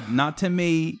tough, but not to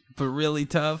me, but really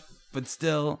tough. But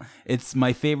still, it's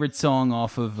my favorite song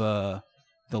off of the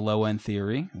Low End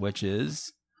Theory, which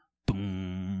is...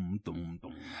 Dum, dum,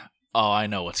 dum. Oh, I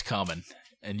know what's coming.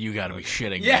 And you got to be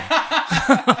shitting Yeah. me.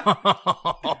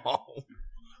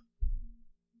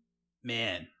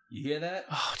 Man, you hear that?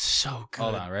 Oh, it's so good.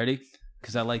 Hold on, ready?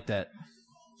 Because I like that.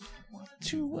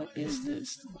 What is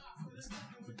this?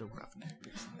 With the roughneck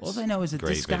business. All I know is that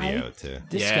Great this guy... video too.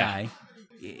 This Yeah. guy,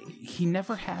 he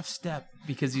never half-step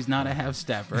because he's not a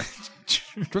half-stepper.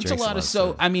 Drinks a lot of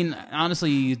soda. I mean, honestly,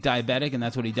 he's diabetic, and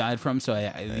that's what he died from. So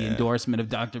the endorsement of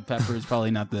Dr. Pepper is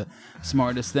probably not the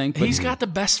smartest thing. But He's got the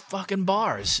best fucking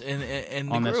bars in the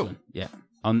on this group. one, yeah.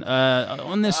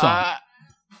 On this song,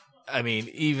 I mean,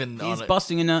 even he's on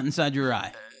busting a nut inside your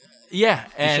eye. yeah,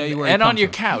 show you and where he and on comes your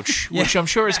from. couch, which I'm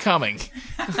sure is coming.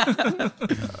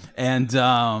 And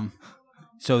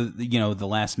so the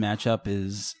last matchup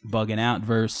is Bugging Out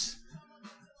versus.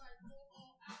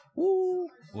 Woo.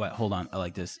 What? Hold on, I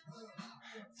like this.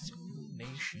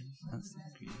 Nation,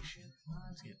 creation,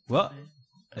 What?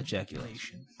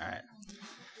 Ejaculation. All right.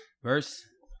 Verse.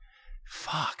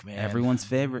 Fuck, man. Everyone's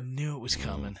favorite. Knew it was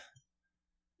coming.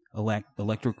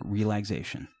 Electric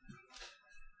Relaxation.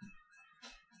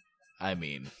 I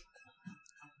mean,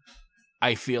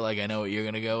 I feel like I know what you're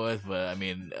gonna go with, but I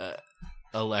mean,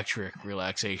 Electric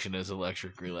Relaxation is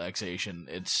Electric Relaxation.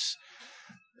 It's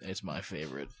my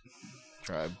favorite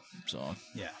Tribe song.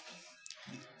 Yeah.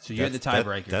 So you're the That's-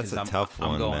 tiebreaker. that's 'cause a tough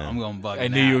one, man. I'm going Bugging I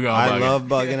knew you were Out. going. I Bugging. love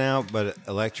bugging out, but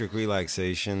electric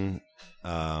relaxation.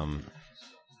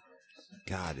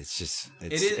 God, it's just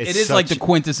It it's is like the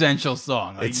quintessential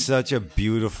song. Like, It's such a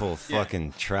beautiful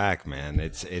fucking track, man.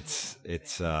 It's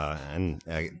and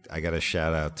I got a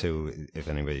shout out to, if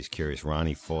anybody's curious,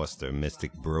 Ronnie Foster,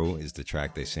 Mystic Brew is the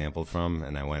track they sampled from,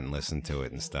 and I went and listened to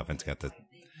it and stuff. It's got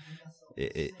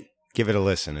give it a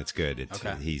listen. It's good. It's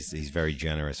Okay. he's very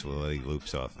generous with what he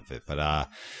loops off of it, but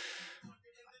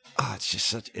it's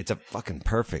just it's a fucking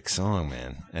perfect song,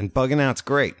 man. And bugging out's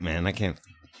great, man. I can't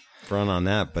front on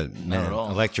that, but man, at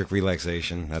all. electric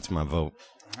relaxation, that's my vote.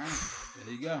 All right.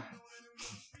 There you go.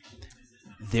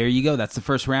 There you go. That's the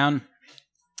first round.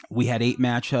 We had 8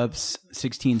 matchups,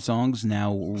 16 songs.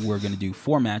 Now we're going to do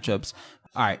 4 matchups.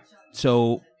 All right.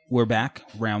 So we're back,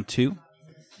 round 2.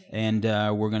 And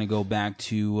we're going to go back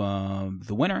to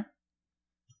the winner,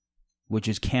 which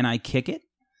is Can I Kick It?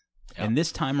 Yep. And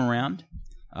this time around,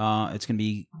 it's going to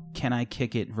be Can I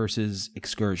Kick It versus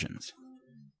Excursions.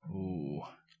 Ooh.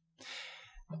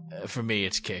 For me,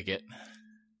 it's Kick It.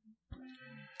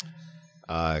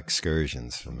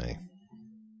 Excursions for me.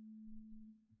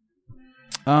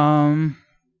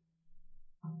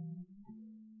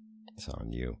 It's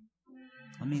on you.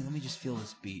 Let me just feel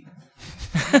this beat.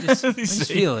 Let me just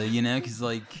feel it, because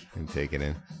like. And take it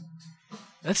in.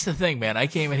 That's the thing, man. I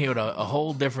came in here with a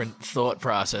whole different thought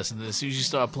process, and as soon as you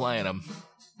start playing them,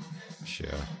 Sure.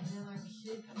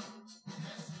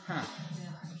 Huh.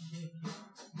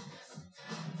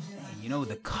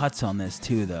 The cuts on this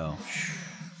too, though.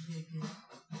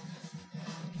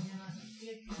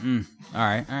 All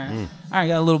right. I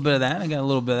got a little bit of that.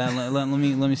 Let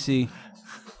me see.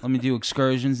 Let me do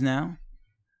Excursions now.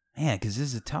 Yeah, because this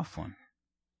is a tough one.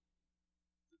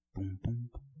 Boom, boom.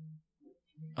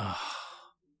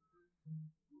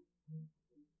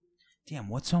 Damn,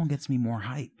 what song gets me more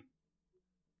hype?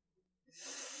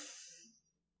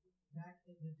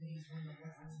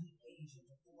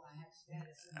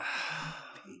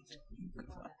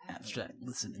 Abstract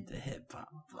listening to hip hop.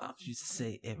 Pops used to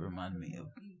say it reminded me of.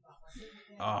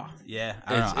 Oh yeah,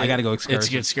 I don't know. I gotta go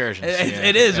Excursions. It's Excursions.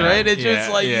 It is right. It's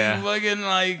just like you fucking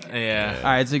like. Yeah. All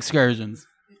right, it's Excursions.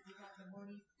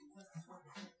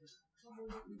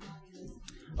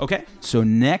 Okay, so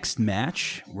next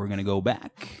match we're gonna go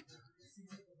back.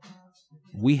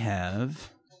 We have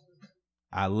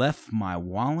I Left My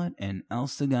Wallet and El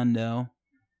Segundo.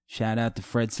 Shout out to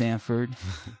Fred Sanford.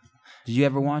 Did you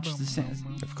ever watch the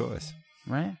Sanford? Of course.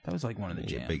 Right? That was like one of the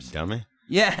You jams. big dummy.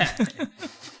 Yeah.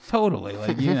 Totally.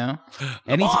 Like, you know.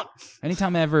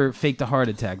 Anytime I ever faked a heart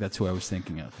attack, that's who I was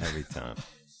thinking of. Every time.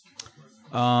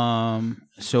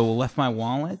 So Left My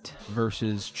Wallet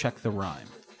versus Check the Rhyme.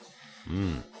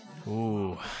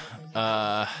 Ooh.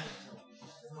 I'm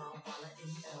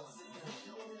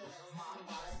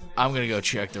gonna go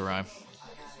Check the Rhyme.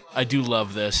 I do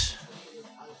love this.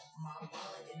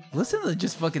 Listen to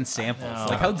just fucking samples.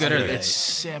 Like, how good are they? It's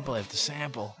sample after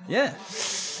sample. Yeah.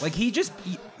 Like, he just...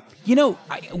 You know,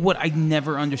 what I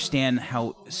never understand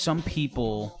how some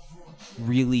people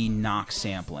really knock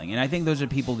sampling. And I think those are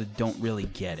people that don't really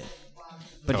get it.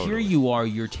 But here you are,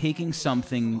 you're taking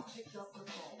something...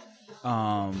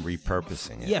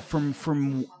 repurposing it. Yeah,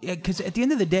 from... Because at the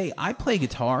end of the day, I play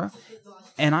guitar,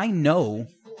 and I know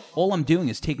all I'm doing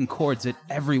is taking chords that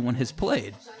everyone has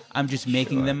played. I'm just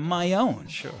making them my own.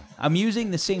 Sure. I'm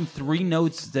using the same 3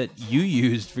 notes that you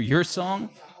used for your song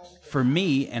for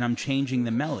me, and I'm changing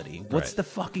the melody. What's the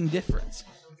fucking difference?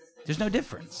 There's no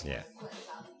difference. Yeah.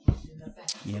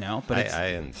 You know? But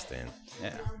I understand.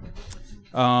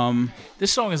 Yeah.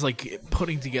 This song is like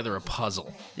putting together a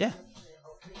puzzle. Yeah.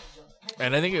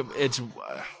 And I think it's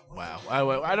wow.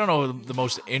 I don't know the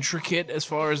most intricate as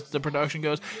far as the production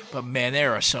goes, but man,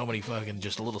 there are so many fucking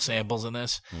just little samples in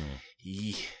this.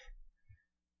 Yeah.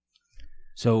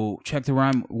 So, Check the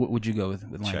Rhyme. What would you go with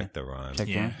Langan? Check the Rhyme. Check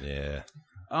the Rhyme?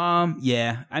 Yeah.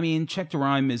 Yeah. I mean, Check the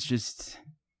Rhyme is just,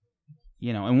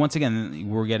 you know, and once again,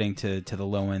 we're getting to the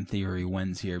low end theory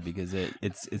wins here because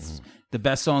it's the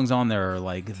best songs on there are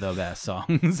like the best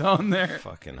songs on there.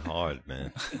 Fucking hard,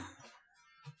 man.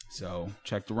 So,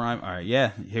 Check the Rhyme. All right,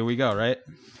 yeah, here we go, right?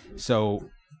 So,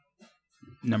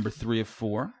 number 3 of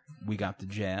 4, we got the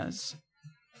Jazz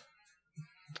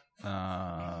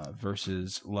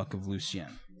versus Luck of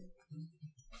Lucien.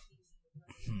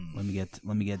 Let me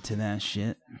get to that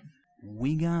shit.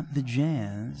 We got the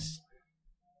Jazz.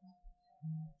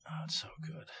 Oh, it's so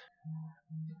good.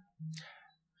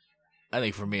 I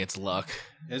think for me, it's Luck.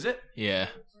 Is it? Yeah.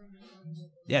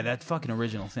 Yeah, that fucking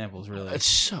original sample is really... It's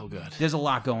so good. There's a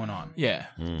lot going on. Yeah.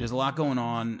 There's a lot going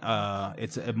on.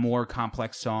 It's a more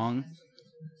complex song.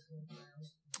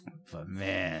 But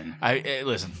man...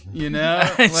 Listen. You know?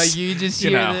 Like, you just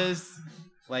hear this...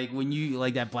 Like, when you...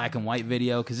 Like, that black and white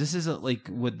video. Because this is, like,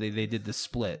 what they did the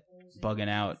split. Bugging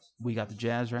Out. We got the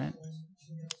Jazz, right?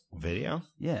 Video?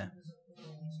 Yeah.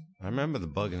 I remember the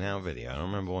Bugging Out video. I don't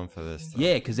remember one for this.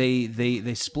 Yeah, because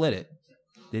they split it.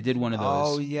 They did one of those.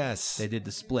 Oh, yes. They did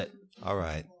the split. All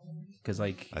right. Because,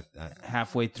 like,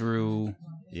 halfway through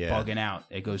Bugging Out,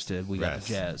 it goes to We Got the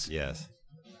Jazz. Yes.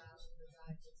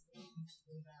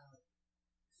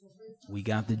 We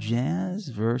Got the Jazz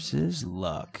versus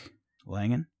Luck.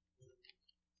 Langan?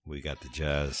 We Got the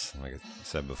Jazz. Like I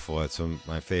said before, it's one of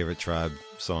my favorite Tribe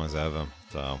songs ever.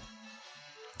 So,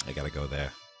 I got to go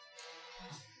there.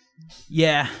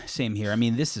 Yeah, same here. I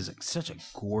mean, this is such a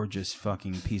gorgeous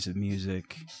fucking piece of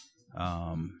music.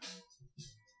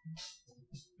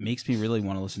 Makes me really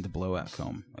want to listen to Blowout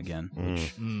Comb again,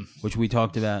 which we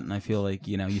talked about, and I feel like,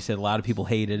 you know, you said a lot of people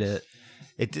hated it.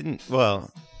 It didn't,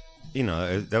 well, you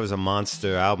know, that was a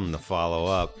monster album to follow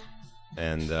up,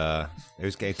 and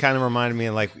it kind of reminded me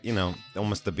of, like, you know,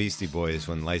 almost the Beastie Boys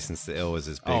when License to Ill was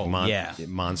this big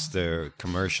monster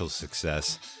commercial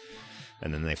success.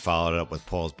 And then they followed it up with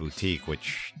Paul's Boutique,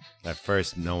 which at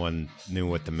first no one knew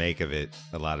what to make of it,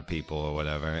 a lot of people or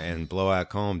whatever. And Blowout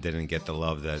Comb didn't get the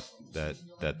love that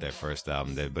their first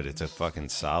album did, but it's a fucking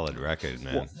solid record,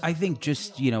 man. Well, I think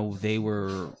just, you know, they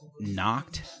were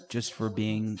knocked just for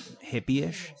being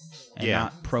hippie-ish and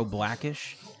not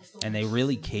pro-blackish, and they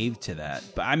really caved to that.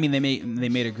 But, I mean, they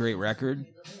made a great record,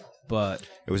 but...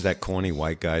 It was that corny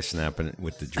white guy snapping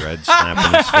with the dreads,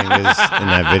 snapping his fingers in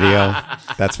that video.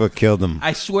 That's what killed him.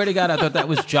 I swear to God, I thought that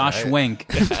was Josh Wink.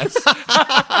 I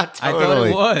thought Totally.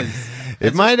 it was.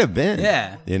 It might have been.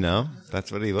 Yeah. You know,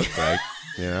 that's what he looked like.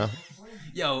 You know,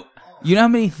 Yo, you know how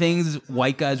many things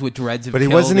white guys with dreads have but he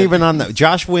killed? wasn't even on the.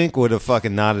 Josh Wink would have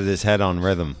fucking nodded his head on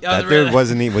rhythm. Yeah, That the dude rhythm.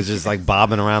 wasn't. He was just like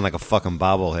bobbing around like a fucking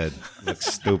bobblehead. Looks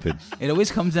stupid. It always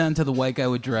comes down to the white guy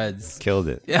with dreads. Killed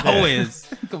it. It always.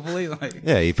 Completely.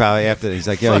 Yeah, he probably after he's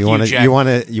like, yo, Fuck you you, want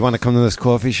Jack. to come to this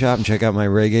coffee shop and check out my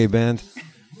reggae band?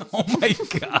 Oh my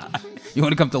God. You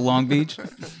want to come to Long Beach?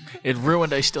 It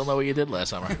ruined I Still Know What You Did Last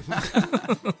Summer.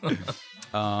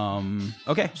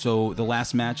 Okay, so the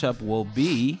last matchup will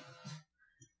be,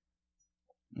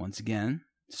 once again,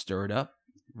 Stir It Up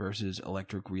versus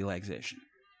Electric Relaxation.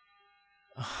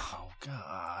 Oh,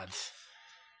 God.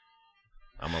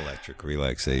 I'm electric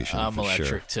relaxation. I'm for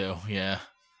electric, too. Yeah.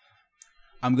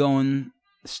 I'm going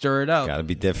Stir It Up. Got to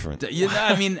be different. You know,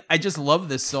 I mean, I just love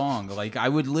this song. Like, I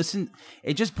would listen.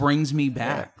 It just brings me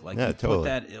back. Like, Yeah, you totally.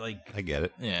 put that, like, I get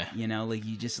it. Yeah. you know, like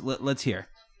you just let's hear.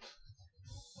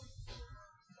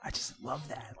 I just love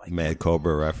that. Like, Mad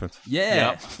Cobra reference.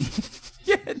 yeah,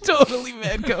 yeah, totally,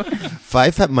 man. Go.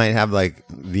 Fife might have like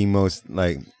the most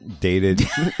like dated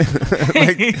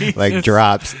like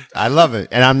drops. I love it,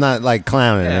 and I'm not like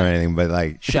clowning Yeah. or anything, but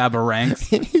like Shabba Ranks.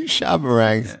 Shabba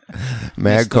Ranks,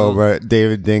 Mad Mr. Cobra,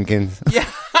 David Dinkins. Yeah.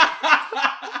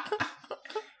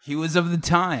 He was of the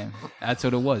time. That's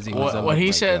what it was. He was. When he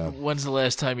my said, God. "When's the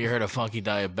last time you heard a funky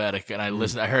diabetic?" and I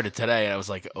listened, I heard it today, and I was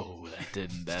like, "Oh, that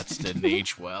didn't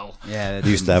age well." Yeah. that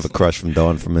He used to have a crush from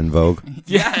Dawn from In Vogue.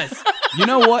 Yes. You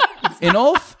know what? In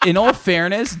all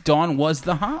fairness, Dawn was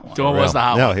the hot one. Dawn was the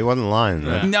hot No, one. he wasn't lying.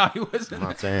 Man. No, he wasn't. I'm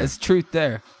not saying. There's truth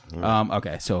there.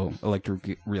 Okay, so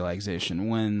Electric Relaxation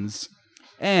wins.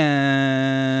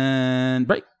 And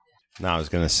break. No, I was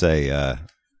gonna say I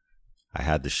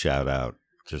had to shout out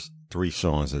just 3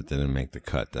 songs that didn't make the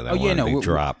cut that I wanted to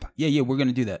drop. Yeah, we're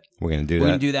gonna do that. We're gonna do We're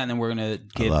that. gonna do that, and then we're gonna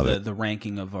give love it. the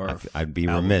ranking of our. I'd be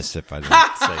remiss if I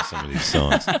didn't say some of these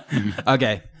songs.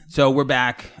 Okay, so we're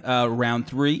back. Round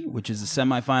 3, which is the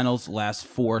semifinals. Last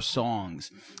 4 songs.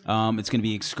 It's gonna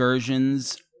be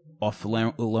Excursions off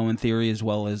Low End Theory, as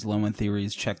well as Low End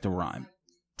Theory's Check the Rhyme.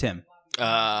 Tim.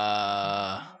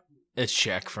 It's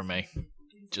Check for me,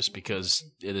 just because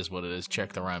it is what it is.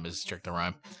 Check the Rhyme is Check the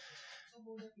Rhyme.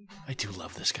 I do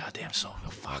love this goddamn song.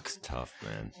 The fuck. Fuck's tough,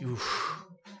 man. Oof.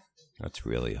 That's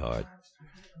really hard.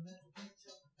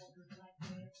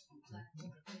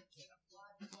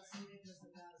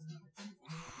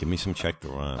 Give me some Check the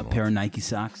Rhyme. A pair of Nike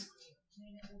socks.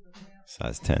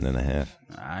 Size 10.5.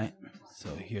 All right. So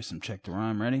here's some Check the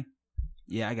Rhyme. Ready?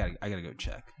 Yeah, I gotta go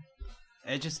check.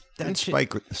 It just Didn't that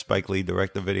shit. Spike Lee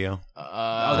direct the video? Oh,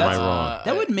 Am that's, I wrong?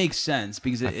 that would make sense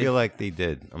because I feel like they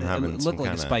did. I'm having it some looked like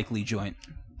kind a of Spike Lee joint.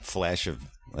 flash of,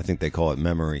 I think they call it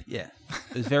memory. Yeah,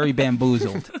 it was very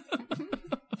bamboozled.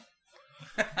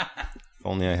 If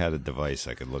only I had a device,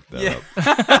 I could look that Yeah.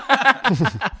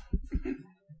 up.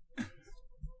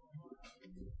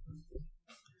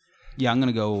 Yeah, I'm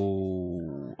gonna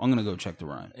go Check the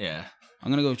Rhyme. Yeah. I'm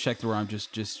gonna go Check the Rhyme.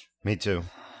 Just Me too.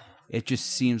 it just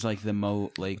seems like the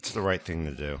like It's the right thing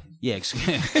to do. yeah.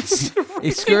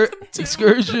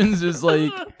 Excursions is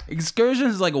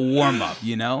like a warm up.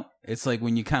 You know, it's like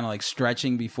when you kind of like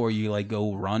stretching before you like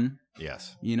go run.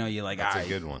 Yes. You know, you're like, That's all a right,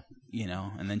 good one. you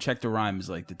know, and then Check the Rhyme is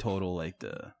like the total like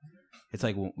it's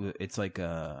like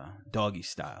a doggy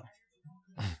style.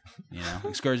 You know,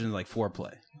 Excursion is like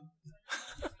foreplay.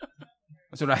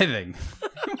 That's what I think.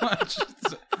 Just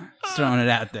throwing it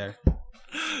out there. All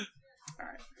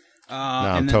right. No,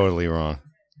 I'm totally wrong.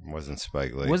 It wasn't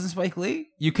Spike Lee. Wasn't Spike Lee?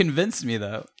 You convinced me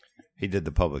though. He did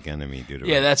the Public Enemy. Dude.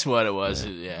 Yeah, that's what it was.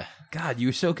 Yeah. God, you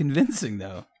were so convincing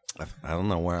though. I don't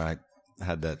know where I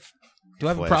had that. Do I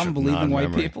have a flash problem of believing white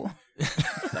non-memory. people?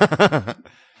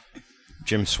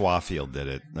 Jim Swafield did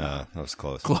it. That was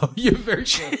close. You're very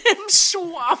Jim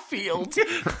Swafield.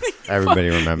 Everybody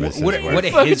remembers his what work.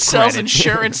 a Fucking his sells credit.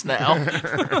 insurance now.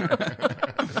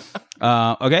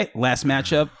 Okay, last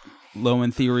matchup. Low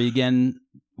End Theory again.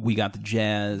 We got the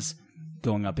Jazz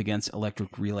going up against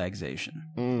Electric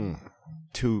Relaxation.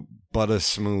 2 butter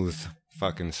smooth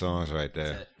fucking songs right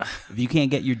there. If you can't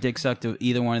get your dick sucked to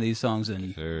either one of these songs,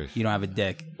 then Seriously. you don't have a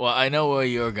dick. Well, I know where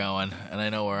you're going, and I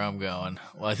know where I'm going.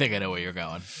 Well, I think I know where you're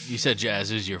going. You said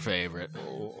Jazz is your favorite.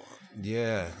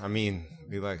 Yeah, I mean,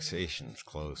 relaxation's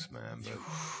close, man. But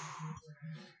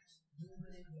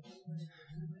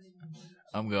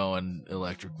I'm going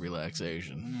Electric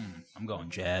Relaxation. I'm going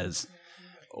Jazz.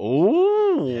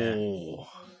 Oh.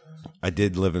 I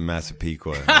did live in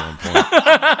Massapequa at one point.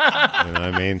 You know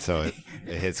what I mean? So it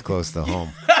hits close to home.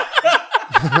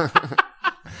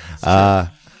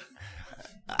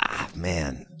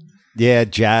 Man. Yeah,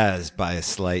 jazz by a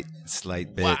slight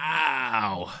bit.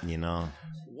 Wow. You know,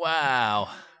 Wow.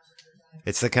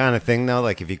 it's the kind of thing though.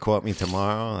 Like if you caught me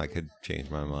tomorrow, I could change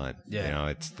my mind. Yeah. You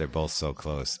know, they're both so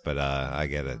close. But I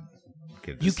get it.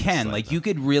 You can like you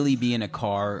could really be in a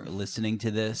car listening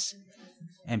to this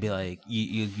and be like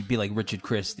you'd be like Richard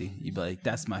Christie. You'd be like,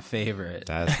 that's my favorite.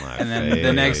 That's my And then favorite.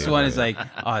 the next one is like,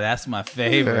 oh, that's my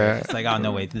favorite. It's like, oh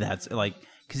no, wait, that's like,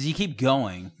 because you keep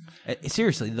going.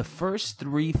 Seriously, the first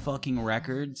 3 fucking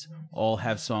records all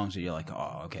have songs that you're like,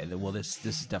 oh, okay, well this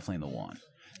is definitely the one.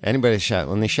 Anybody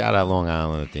when they shout out Long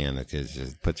Island at the end, it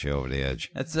just puts you over the edge.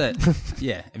 That's it.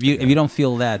 Yeah. If you don't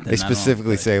feel that, then They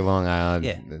specifically say Long Island.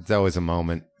 Yeah. It's always a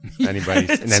moment. Anybody's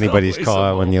always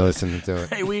car a when you're moment. listening to it.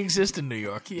 Hey, we exist in New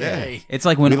York. Yay. it's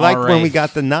like when We like RA, when we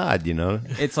got the nod, you know.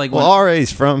 It's like well,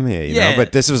 RA's from here, you Yeah. know,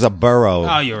 but this was a borough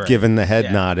Oh, you're right. giving the head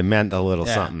Yeah. nod. It meant a little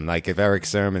Yeah. something. Like if Eric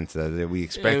Sermon says it, we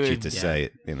expect you to Yeah. say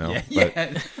it, you know. yeah, But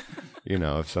yeah. you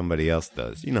know, if somebody else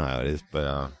does, you know how it is.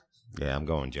 But yeah, I'm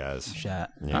going jazz.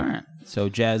 Shot. Yeah. All right. So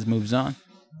Jazz moves on.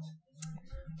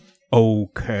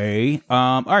 Okay.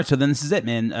 All right. So then this is it,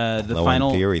 man. The Low final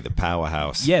End Theory, the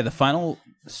powerhouse. Yeah, the final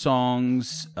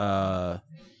songs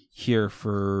here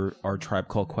for our Tribe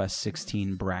Called Quest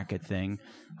 16 bracket thing.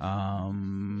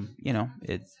 You know,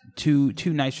 it's two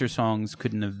nicer songs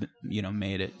couldn't have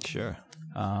made it. Sure.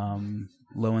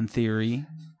 Low End Theory,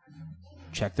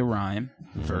 Check the Rhyme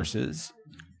versus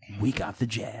We Got the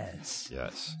Jazz.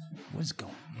 Yes. What's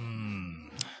going on?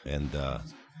 And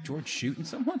George shooting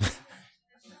someone?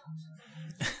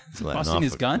 he's letting busting off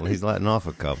his gun? He's letting off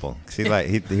a couple. He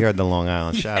heard the Long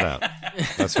Island shout out.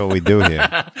 That's what we do here.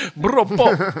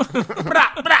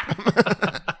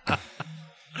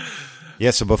 Yeah,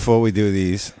 so before we do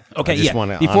these, Okay, I just yeah.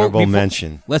 want to Before- honorable before-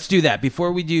 mention. Let's do that.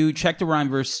 Before we do Check the Rhyme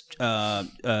versus We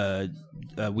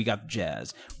Got the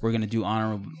Jazz, we're going to do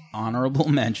honorable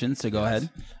mentions, so go ahead.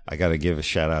 I got to give a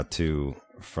shout out to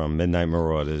from Midnight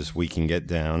Marauders, We Can Get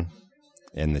Down,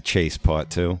 and The Chase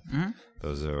Part 2. Mm-hmm.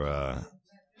 Those are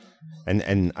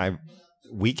and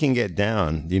We Can Get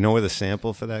Down. Do you know where the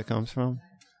sample for that comes from?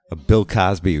 A Bill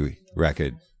Cosby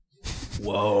record.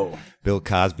 Whoa. Bill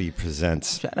Cosby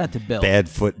presents Shout out to Bill.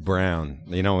 Badfoot Brown.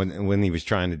 You know, when he was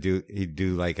trying to he'd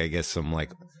do like, I guess, some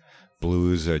like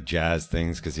blues or jazz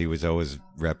things because he was always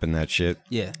repping that shit.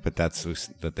 Yeah. But that's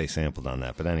that they sampled on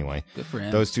that. But anyway, Good for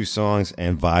him. those 2 songs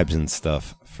and Vibes and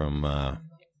Stuff from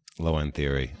Low End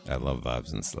Theory. I love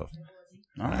Vibes and Stuff.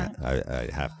 All right. I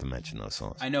have to mention those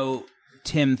songs. I know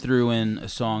Tim threw in a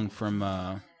song from,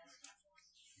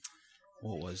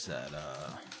 what was that?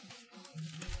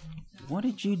 What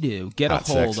did you do? Get Hot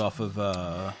a Hold Sex. off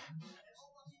of,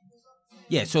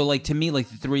 yeah, so like to me, like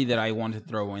the 3 that I wanted to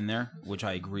throw in there, which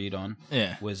I agreed on,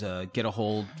 Yeah. was Get a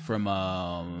Hold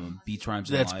from Beats, Rhymes,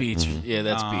 and That's Live. Beats. Yeah,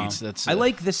 that's Beats. That's I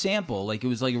like the sample. Like it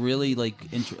was like really like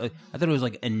I thought it was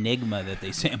like Enigma that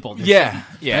they sampled. or Yeah,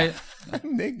 something. yeah. Right?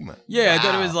 Enigma. Yeah, I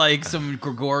thought it was like some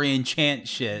Gregorian chant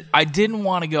shit. I didn't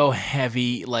want to go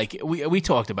heavy. Like we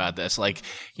talked about this. Like,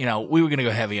 you know, we were going to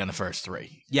go heavy on the first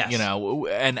 3. Yes. You know,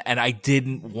 and I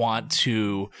didn't want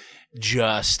to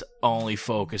just only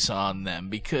focus on them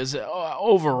because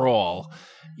overall,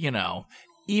 you know,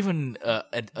 even a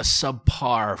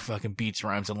subpar fucking Beats,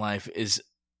 Rhymes, and Life is,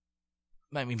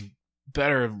 I mean,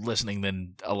 better listening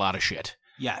than a lot of shit.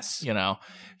 Yes. You know,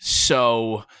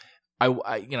 so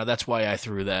I you know, that's why I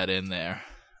threw that in there.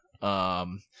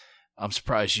 I'm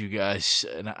surprised you guys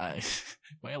and I.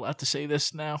 Am I allowed to say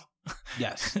this now?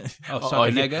 Yes. Oh, suck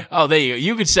a nigga? Oh, there you go.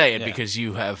 You could say it Yeah. because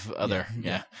you have other.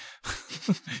 Yeah.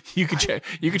 you could check.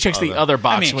 You could check the other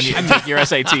box mean, when you take your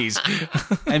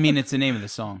SATs. I mean, it's the name of the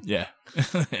song. Yeah.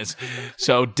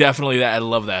 So definitely that. I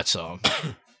love that song.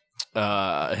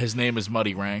 His name is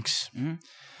Muddy Ranks.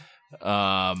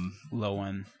 Low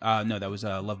End. No, that was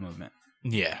Love Movement.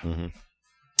 Yeah.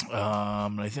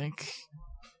 Mm-hmm. I think.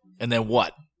 And then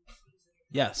what?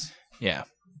 Yes. Yeah.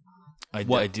 I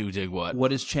do dig what.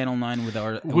 What is Channel 9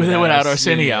 without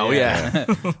Arsenio? Yeah.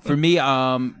 For me,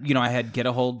 I had Get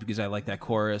a Hold because I like that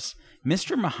chorus.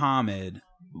 Mr. Muhammad,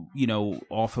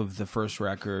 off of the first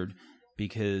record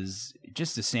because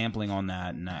just the sampling on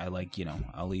that, and I like,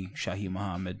 Ali Shahi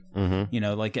Muhammad. Mm-hmm.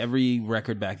 Like every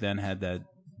record back then had that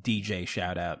DJ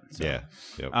shout out. So. Yeah.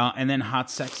 Yep. And then Hot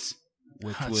Sex,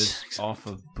 which Hot was Sex. off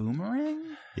of Boomerang.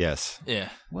 Yes. Yeah.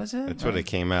 Was it? That's what it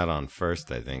came out on first,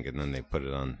 I think, and then they put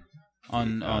it on.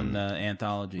 on the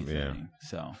anthology thing. Yeah.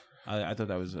 So I thought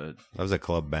that was That was a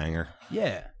club banger.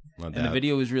 yeah. No And the doubt.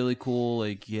 video was really cool.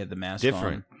 Like you had the mask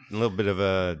Different. A little bit of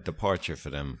a departure for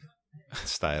them,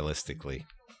 stylistically.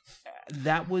 on.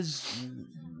 That was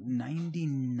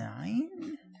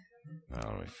 99. I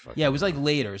don't know. Yeah, it was like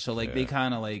later, so like Yeah. they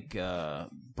kind of like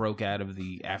broke out of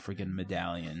the African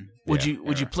medallion. Would Yeah,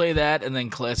 you play that and then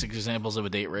classic examples of a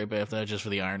date rape after that, just for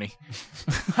the irony?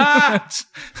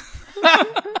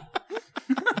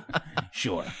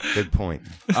 Sure. Good point.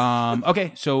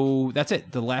 Okay, so that's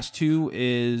it. The last two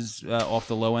is off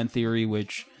the low end theory,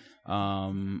 which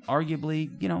arguably,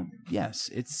 yes,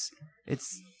 it's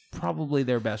probably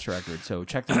their best record. So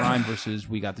Check the Rhyme versus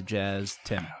We Got the Jazz.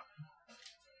 Tim.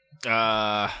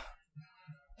 Yeah,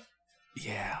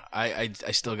 I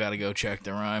still got to go Check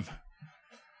the Rhyme.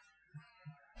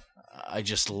 I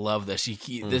just love this.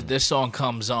 This song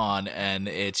comes on, and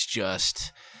it's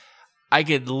just, I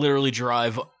could literally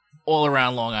drive all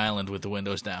around Long Island with the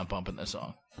windows down, pumping this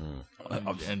song,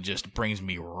 and just brings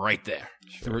me right there.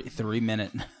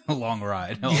 3-minute long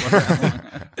ride.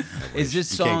 Is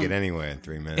this You song? can't get anywhere in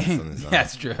 3 minutes on this song.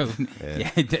 That's true. Yeah,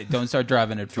 don't start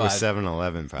driving at To a 5.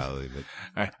 7-Eleven probably, but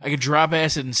All right, I could drop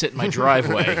acid and sit in my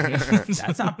driveway.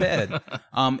 That's not bad.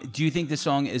 Do you think this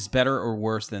song is better or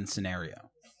worse than Scenario?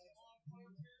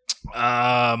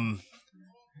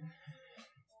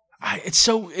 It's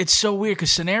so weird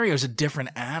because Scenario is a different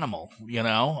animal.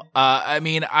 I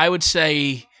mean, I would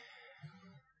say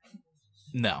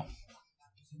no.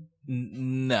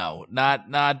 No,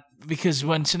 not because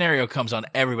when Scenario comes on,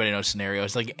 everybody knows Scenario.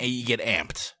 It's like you get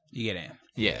amped. You get amped.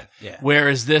 Yeah. Yeah.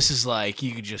 Whereas this is like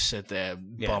you could just sit there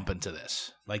bump into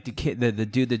this. Like the kid, the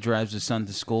dude that drives his son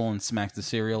to school and smacks the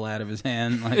cereal out of his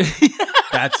hand. Like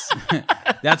that's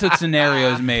what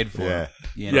Scenario is made for. Yeah.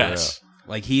 Yes.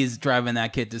 Like he's driving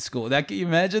that kid to school. Can you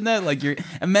imagine that? Like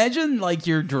imagine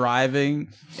you're driving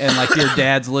and like your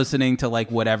dad's listening to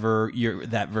like whatever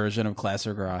that version of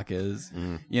classic rock is.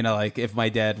 Like if my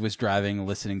dad was driving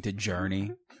listening to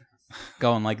Journey,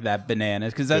 going like that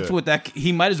bananas, because that's what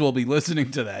he might as well be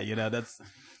listening to that. That's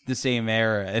the same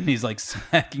era, and he's like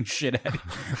smacking shit out,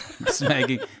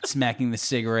 smacking the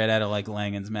cigarette out of like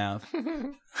Langan's mouth.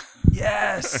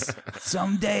 Yes,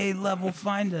 someday love will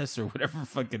find us, or whatever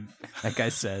fucking that guy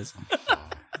says.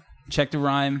 Check the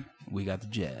Rhyme. We got the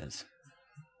Jazz.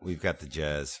 we've got the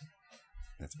Jazz.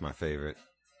 That's my favorite.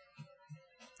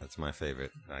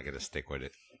 I got to stick with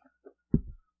it.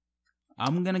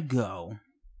 I'm gonna go.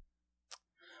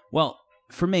 Well,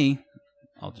 for me,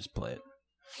 I'll just play it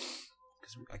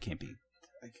because I can't be.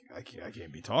 I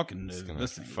can't be talking to It's gonna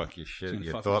this thing. fuck your shit, gonna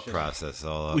your fuck thought my shit. process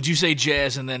all up. Would you say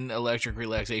jazz and then electric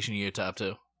relaxation in your top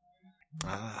two?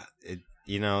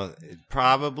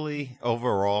 Probably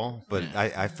overall, but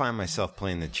I find myself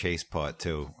playing the chase part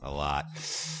too a lot.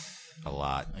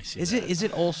 I see. Is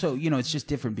it also, it's just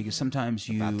different because sometimes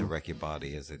you About to wreck your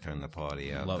body as they turn the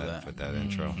party out. Love that. With that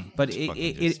intro. But It's it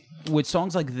fucking just- with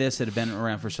songs like this that have been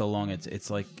around for so long, it's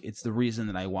like it's the reason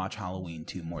that I watch Halloween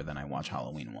 2 more than I watch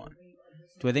Halloween 1.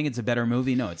 Do I think it's a better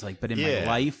movie? No, it's like, but in my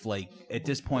life, like at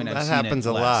this point, I've that seen happens it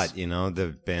a less. lot.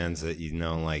 The bands that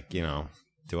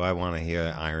do I want to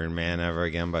hear Iron Man ever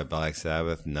again by Black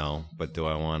Sabbath? No, but do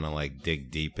I want to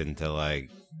dig deep into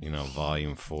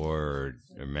Volume 4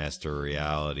 or Master of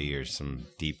Reality or some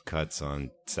deep cuts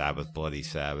on Sabbath, Bloody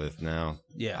Sabbath? Now,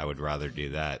 Yeah. I would rather do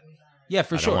that. Yeah,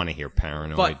 for I sure. don't want to hear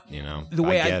Paranoid. But the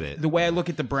way I get it. The way I look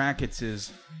at the brackets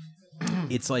is,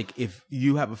 it's like if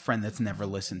you have a friend that's never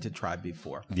listened to Tribe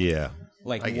before, Yeah, I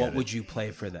what get would it. you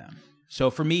play for them? So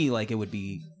for me, it would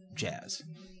be jazz.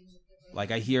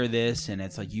 I hear this and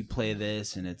it's like you play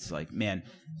this and it's like, man,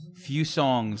 few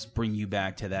songs bring you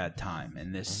back to that time.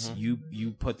 And this, you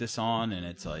put this on and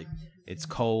it's like, it's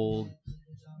cold.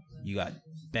 You got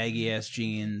baggy ass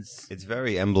jeans. It's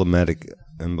very emblematic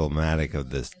of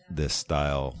this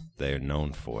style they're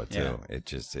known for too. Yeah.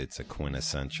 It's a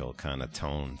quintessential kind of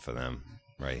tone for them,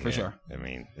 right? For here. sure. I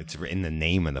mean, it's in the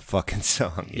name of the fucking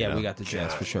song. you know? We got the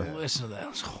jazz for sure. Listen to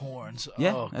those horns.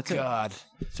 Yeah, Oh, that's it. God.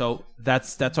 So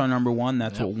that's our number one.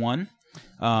 That's what won.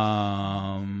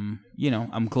 I'm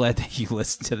glad that you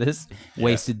listened to this.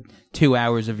 Wasted 2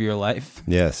 hours of your life.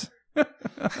 Yes.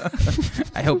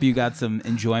 I hope you got some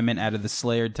enjoyment out of the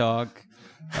Slayer talk.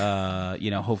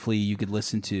 Hopefully you could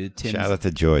listen to Tim's. Shout out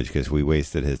to George because we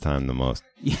wasted his time the most.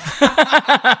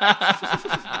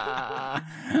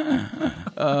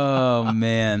 Oh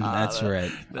man, that's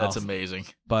right. That's amazing.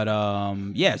 But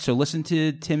so listen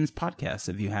to Tim's podcast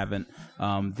if you haven't.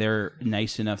 They're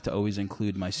nice enough to always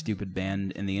include my stupid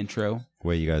band in the intro.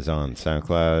 Where you guys on?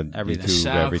 SoundCloud, Everything.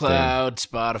 YouTube, everything. SoundCloud,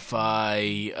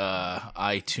 Spotify,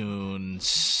 iTunes.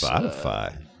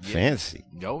 Spotify. Fancy.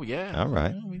 Oh, yeah. All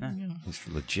right. Yeah. It's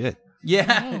legit.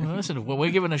 Yeah. Oh, listen, when we're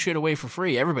giving a shit away for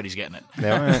free, everybody's getting it.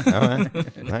 All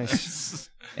right. Nice.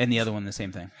 And the other one, the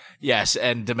same thing. Yes,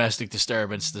 and Domestic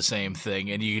Disturbance, the same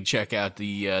thing. And you can check out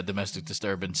the Domestic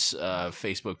Disturbance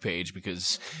Facebook page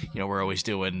because we're always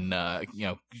doing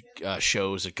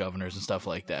shows at Governors and stuff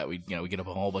like that. We get up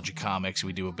a whole bunch of comics.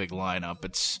 We do a big lineup.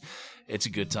 It's a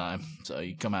good time. So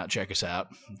you come out and check us out.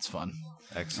 It's fun.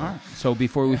 Excellent. All right. So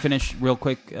before we finish, real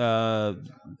quick, the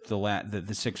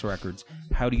 6 records.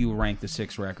 How do you rank the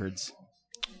 6 records?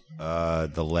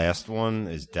 The last one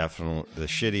is definitely the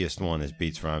shittiest one is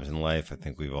Beats, Rhymes, and Life. I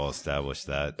think we've all established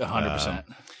that. 100%.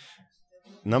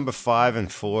 Number 5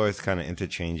 and 4 is kind of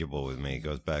interchangeable with me. It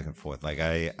goes back and forth. Like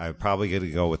I probably got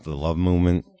to go with the Love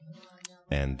Movement,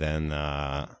 and then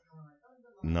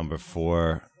number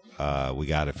 4, We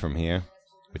Got It From Here,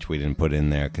 which we didn't put in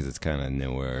there because it's kind of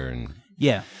newer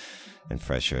and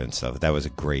fresher and stuff. That was a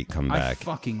great comeback. I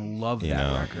fucking love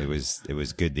that record. It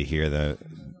was good to hear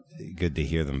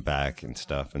them back and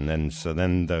stuff. And then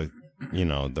the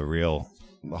the real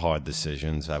hard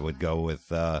decisions, I would go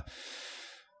with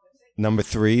number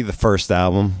 3, the first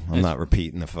album. I'm not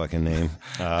repeating the fucking name.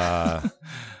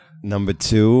 Number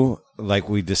 2, like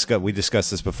we discussed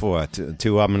this before.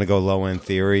 2, I'm gonna go Low End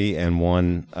Theory, and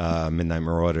 1, Midnight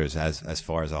Marauders. As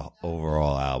far as an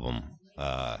overall album,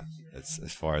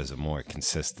 as far as a more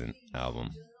consistent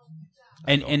album.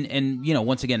 And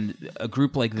once again, a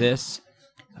group like this.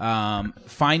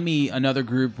 Find me another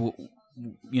group,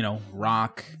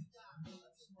 rock,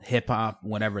 hip hop,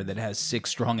 whatever, that has 6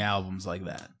 strong albums like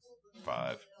that.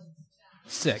 5.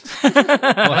 6.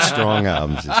 Strong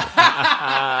albums.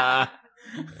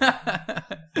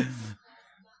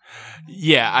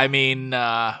 Yeah, I mean,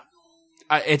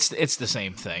 it's the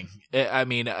same thing. I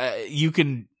mean, you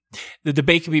can. The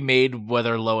debate can be made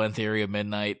whether Low End Theory of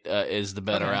Midnight is the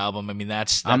better album. I mean,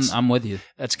 that's I'm with you.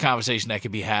 That's a conversation that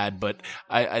could be had, but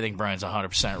I think Brian's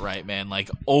 100% right, man. Like,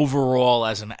 overall,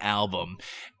 as an album,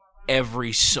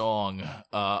 every song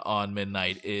on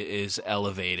Midnight is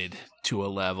elevated to a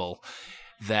level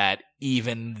that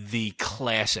even the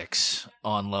classics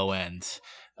on Low End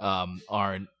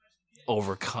aren't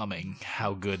overcoming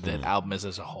how good that album is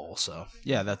as a whole. So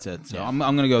yeah, that's it. So I'm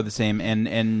gonna go the same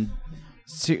and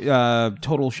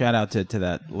total shout out to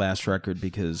that last record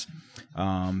because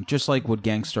just like what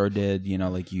Gangstar did,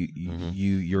 like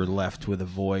you're left with a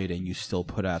void and you still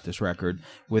put out this record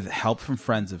with help from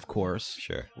friends, of course.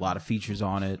 Sure. A lot of features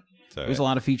on it. There's a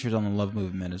lot of features on the Love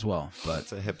Movement as well, but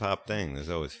it's a hip hop thing. There's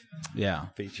always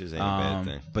features ain't a bad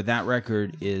thing. But that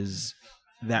record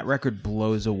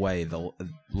blows away the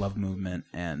Love Movement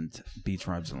and Beats,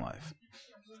 Rhymes, and Life.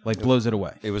 Like blows it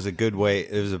away. It was a good way.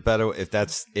 It was a better. If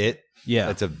that's it,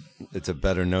 it's a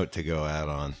better note to go out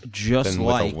on. Just than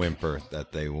like with a whimper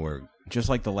that they were. Just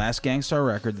like the last Gangstar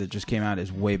record that just came out is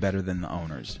way better than the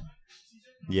Owners.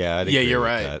 Yeah, I'd agree you're with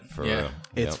right. That for Yeah. real.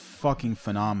 It's fucking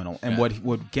phenomenal. And what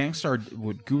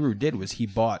Guru did was he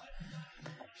bought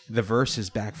the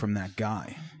verses back from that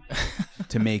guy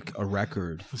to make a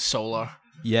record. Solar.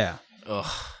 Yeah.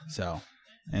 Ugh. So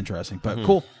interesting, but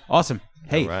cool, awesome.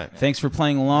 Hey, right. Thanks for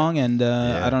playing along. And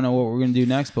I don't know what we're gonna do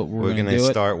next, but we're gonna do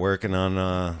start working on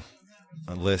a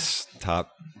list top.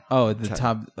 Oh, at the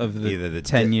top of the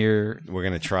 10-year. We're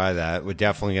going to try that. We're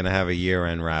definitely going to have a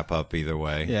year-end wrap-up either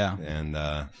way. Yeah. And,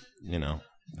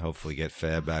 hopefully get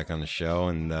Fab back on the show.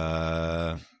 And,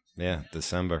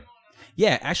 December.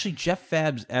 Yeah, actually, Jeff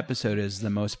Fab's episode is the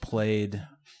most played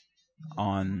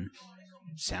on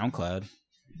SoundCloud.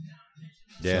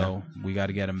 Yeah. So we got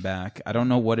to get him back. I don't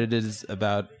know what it is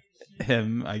about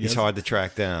him. I guess he's hard to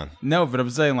track down. No, but I'm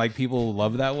saying, like, people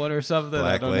love that one or something.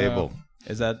 Black Label. Know.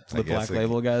 Is that the Black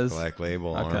Label guys? Black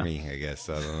Label Army, I guess.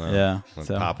 I don't know. Yeah.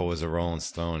 Papa was a Rolling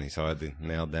Stone. He's hard to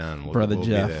nail down. Brother we'll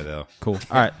Jeff. Be there, though. Cool.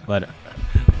 All right. Later.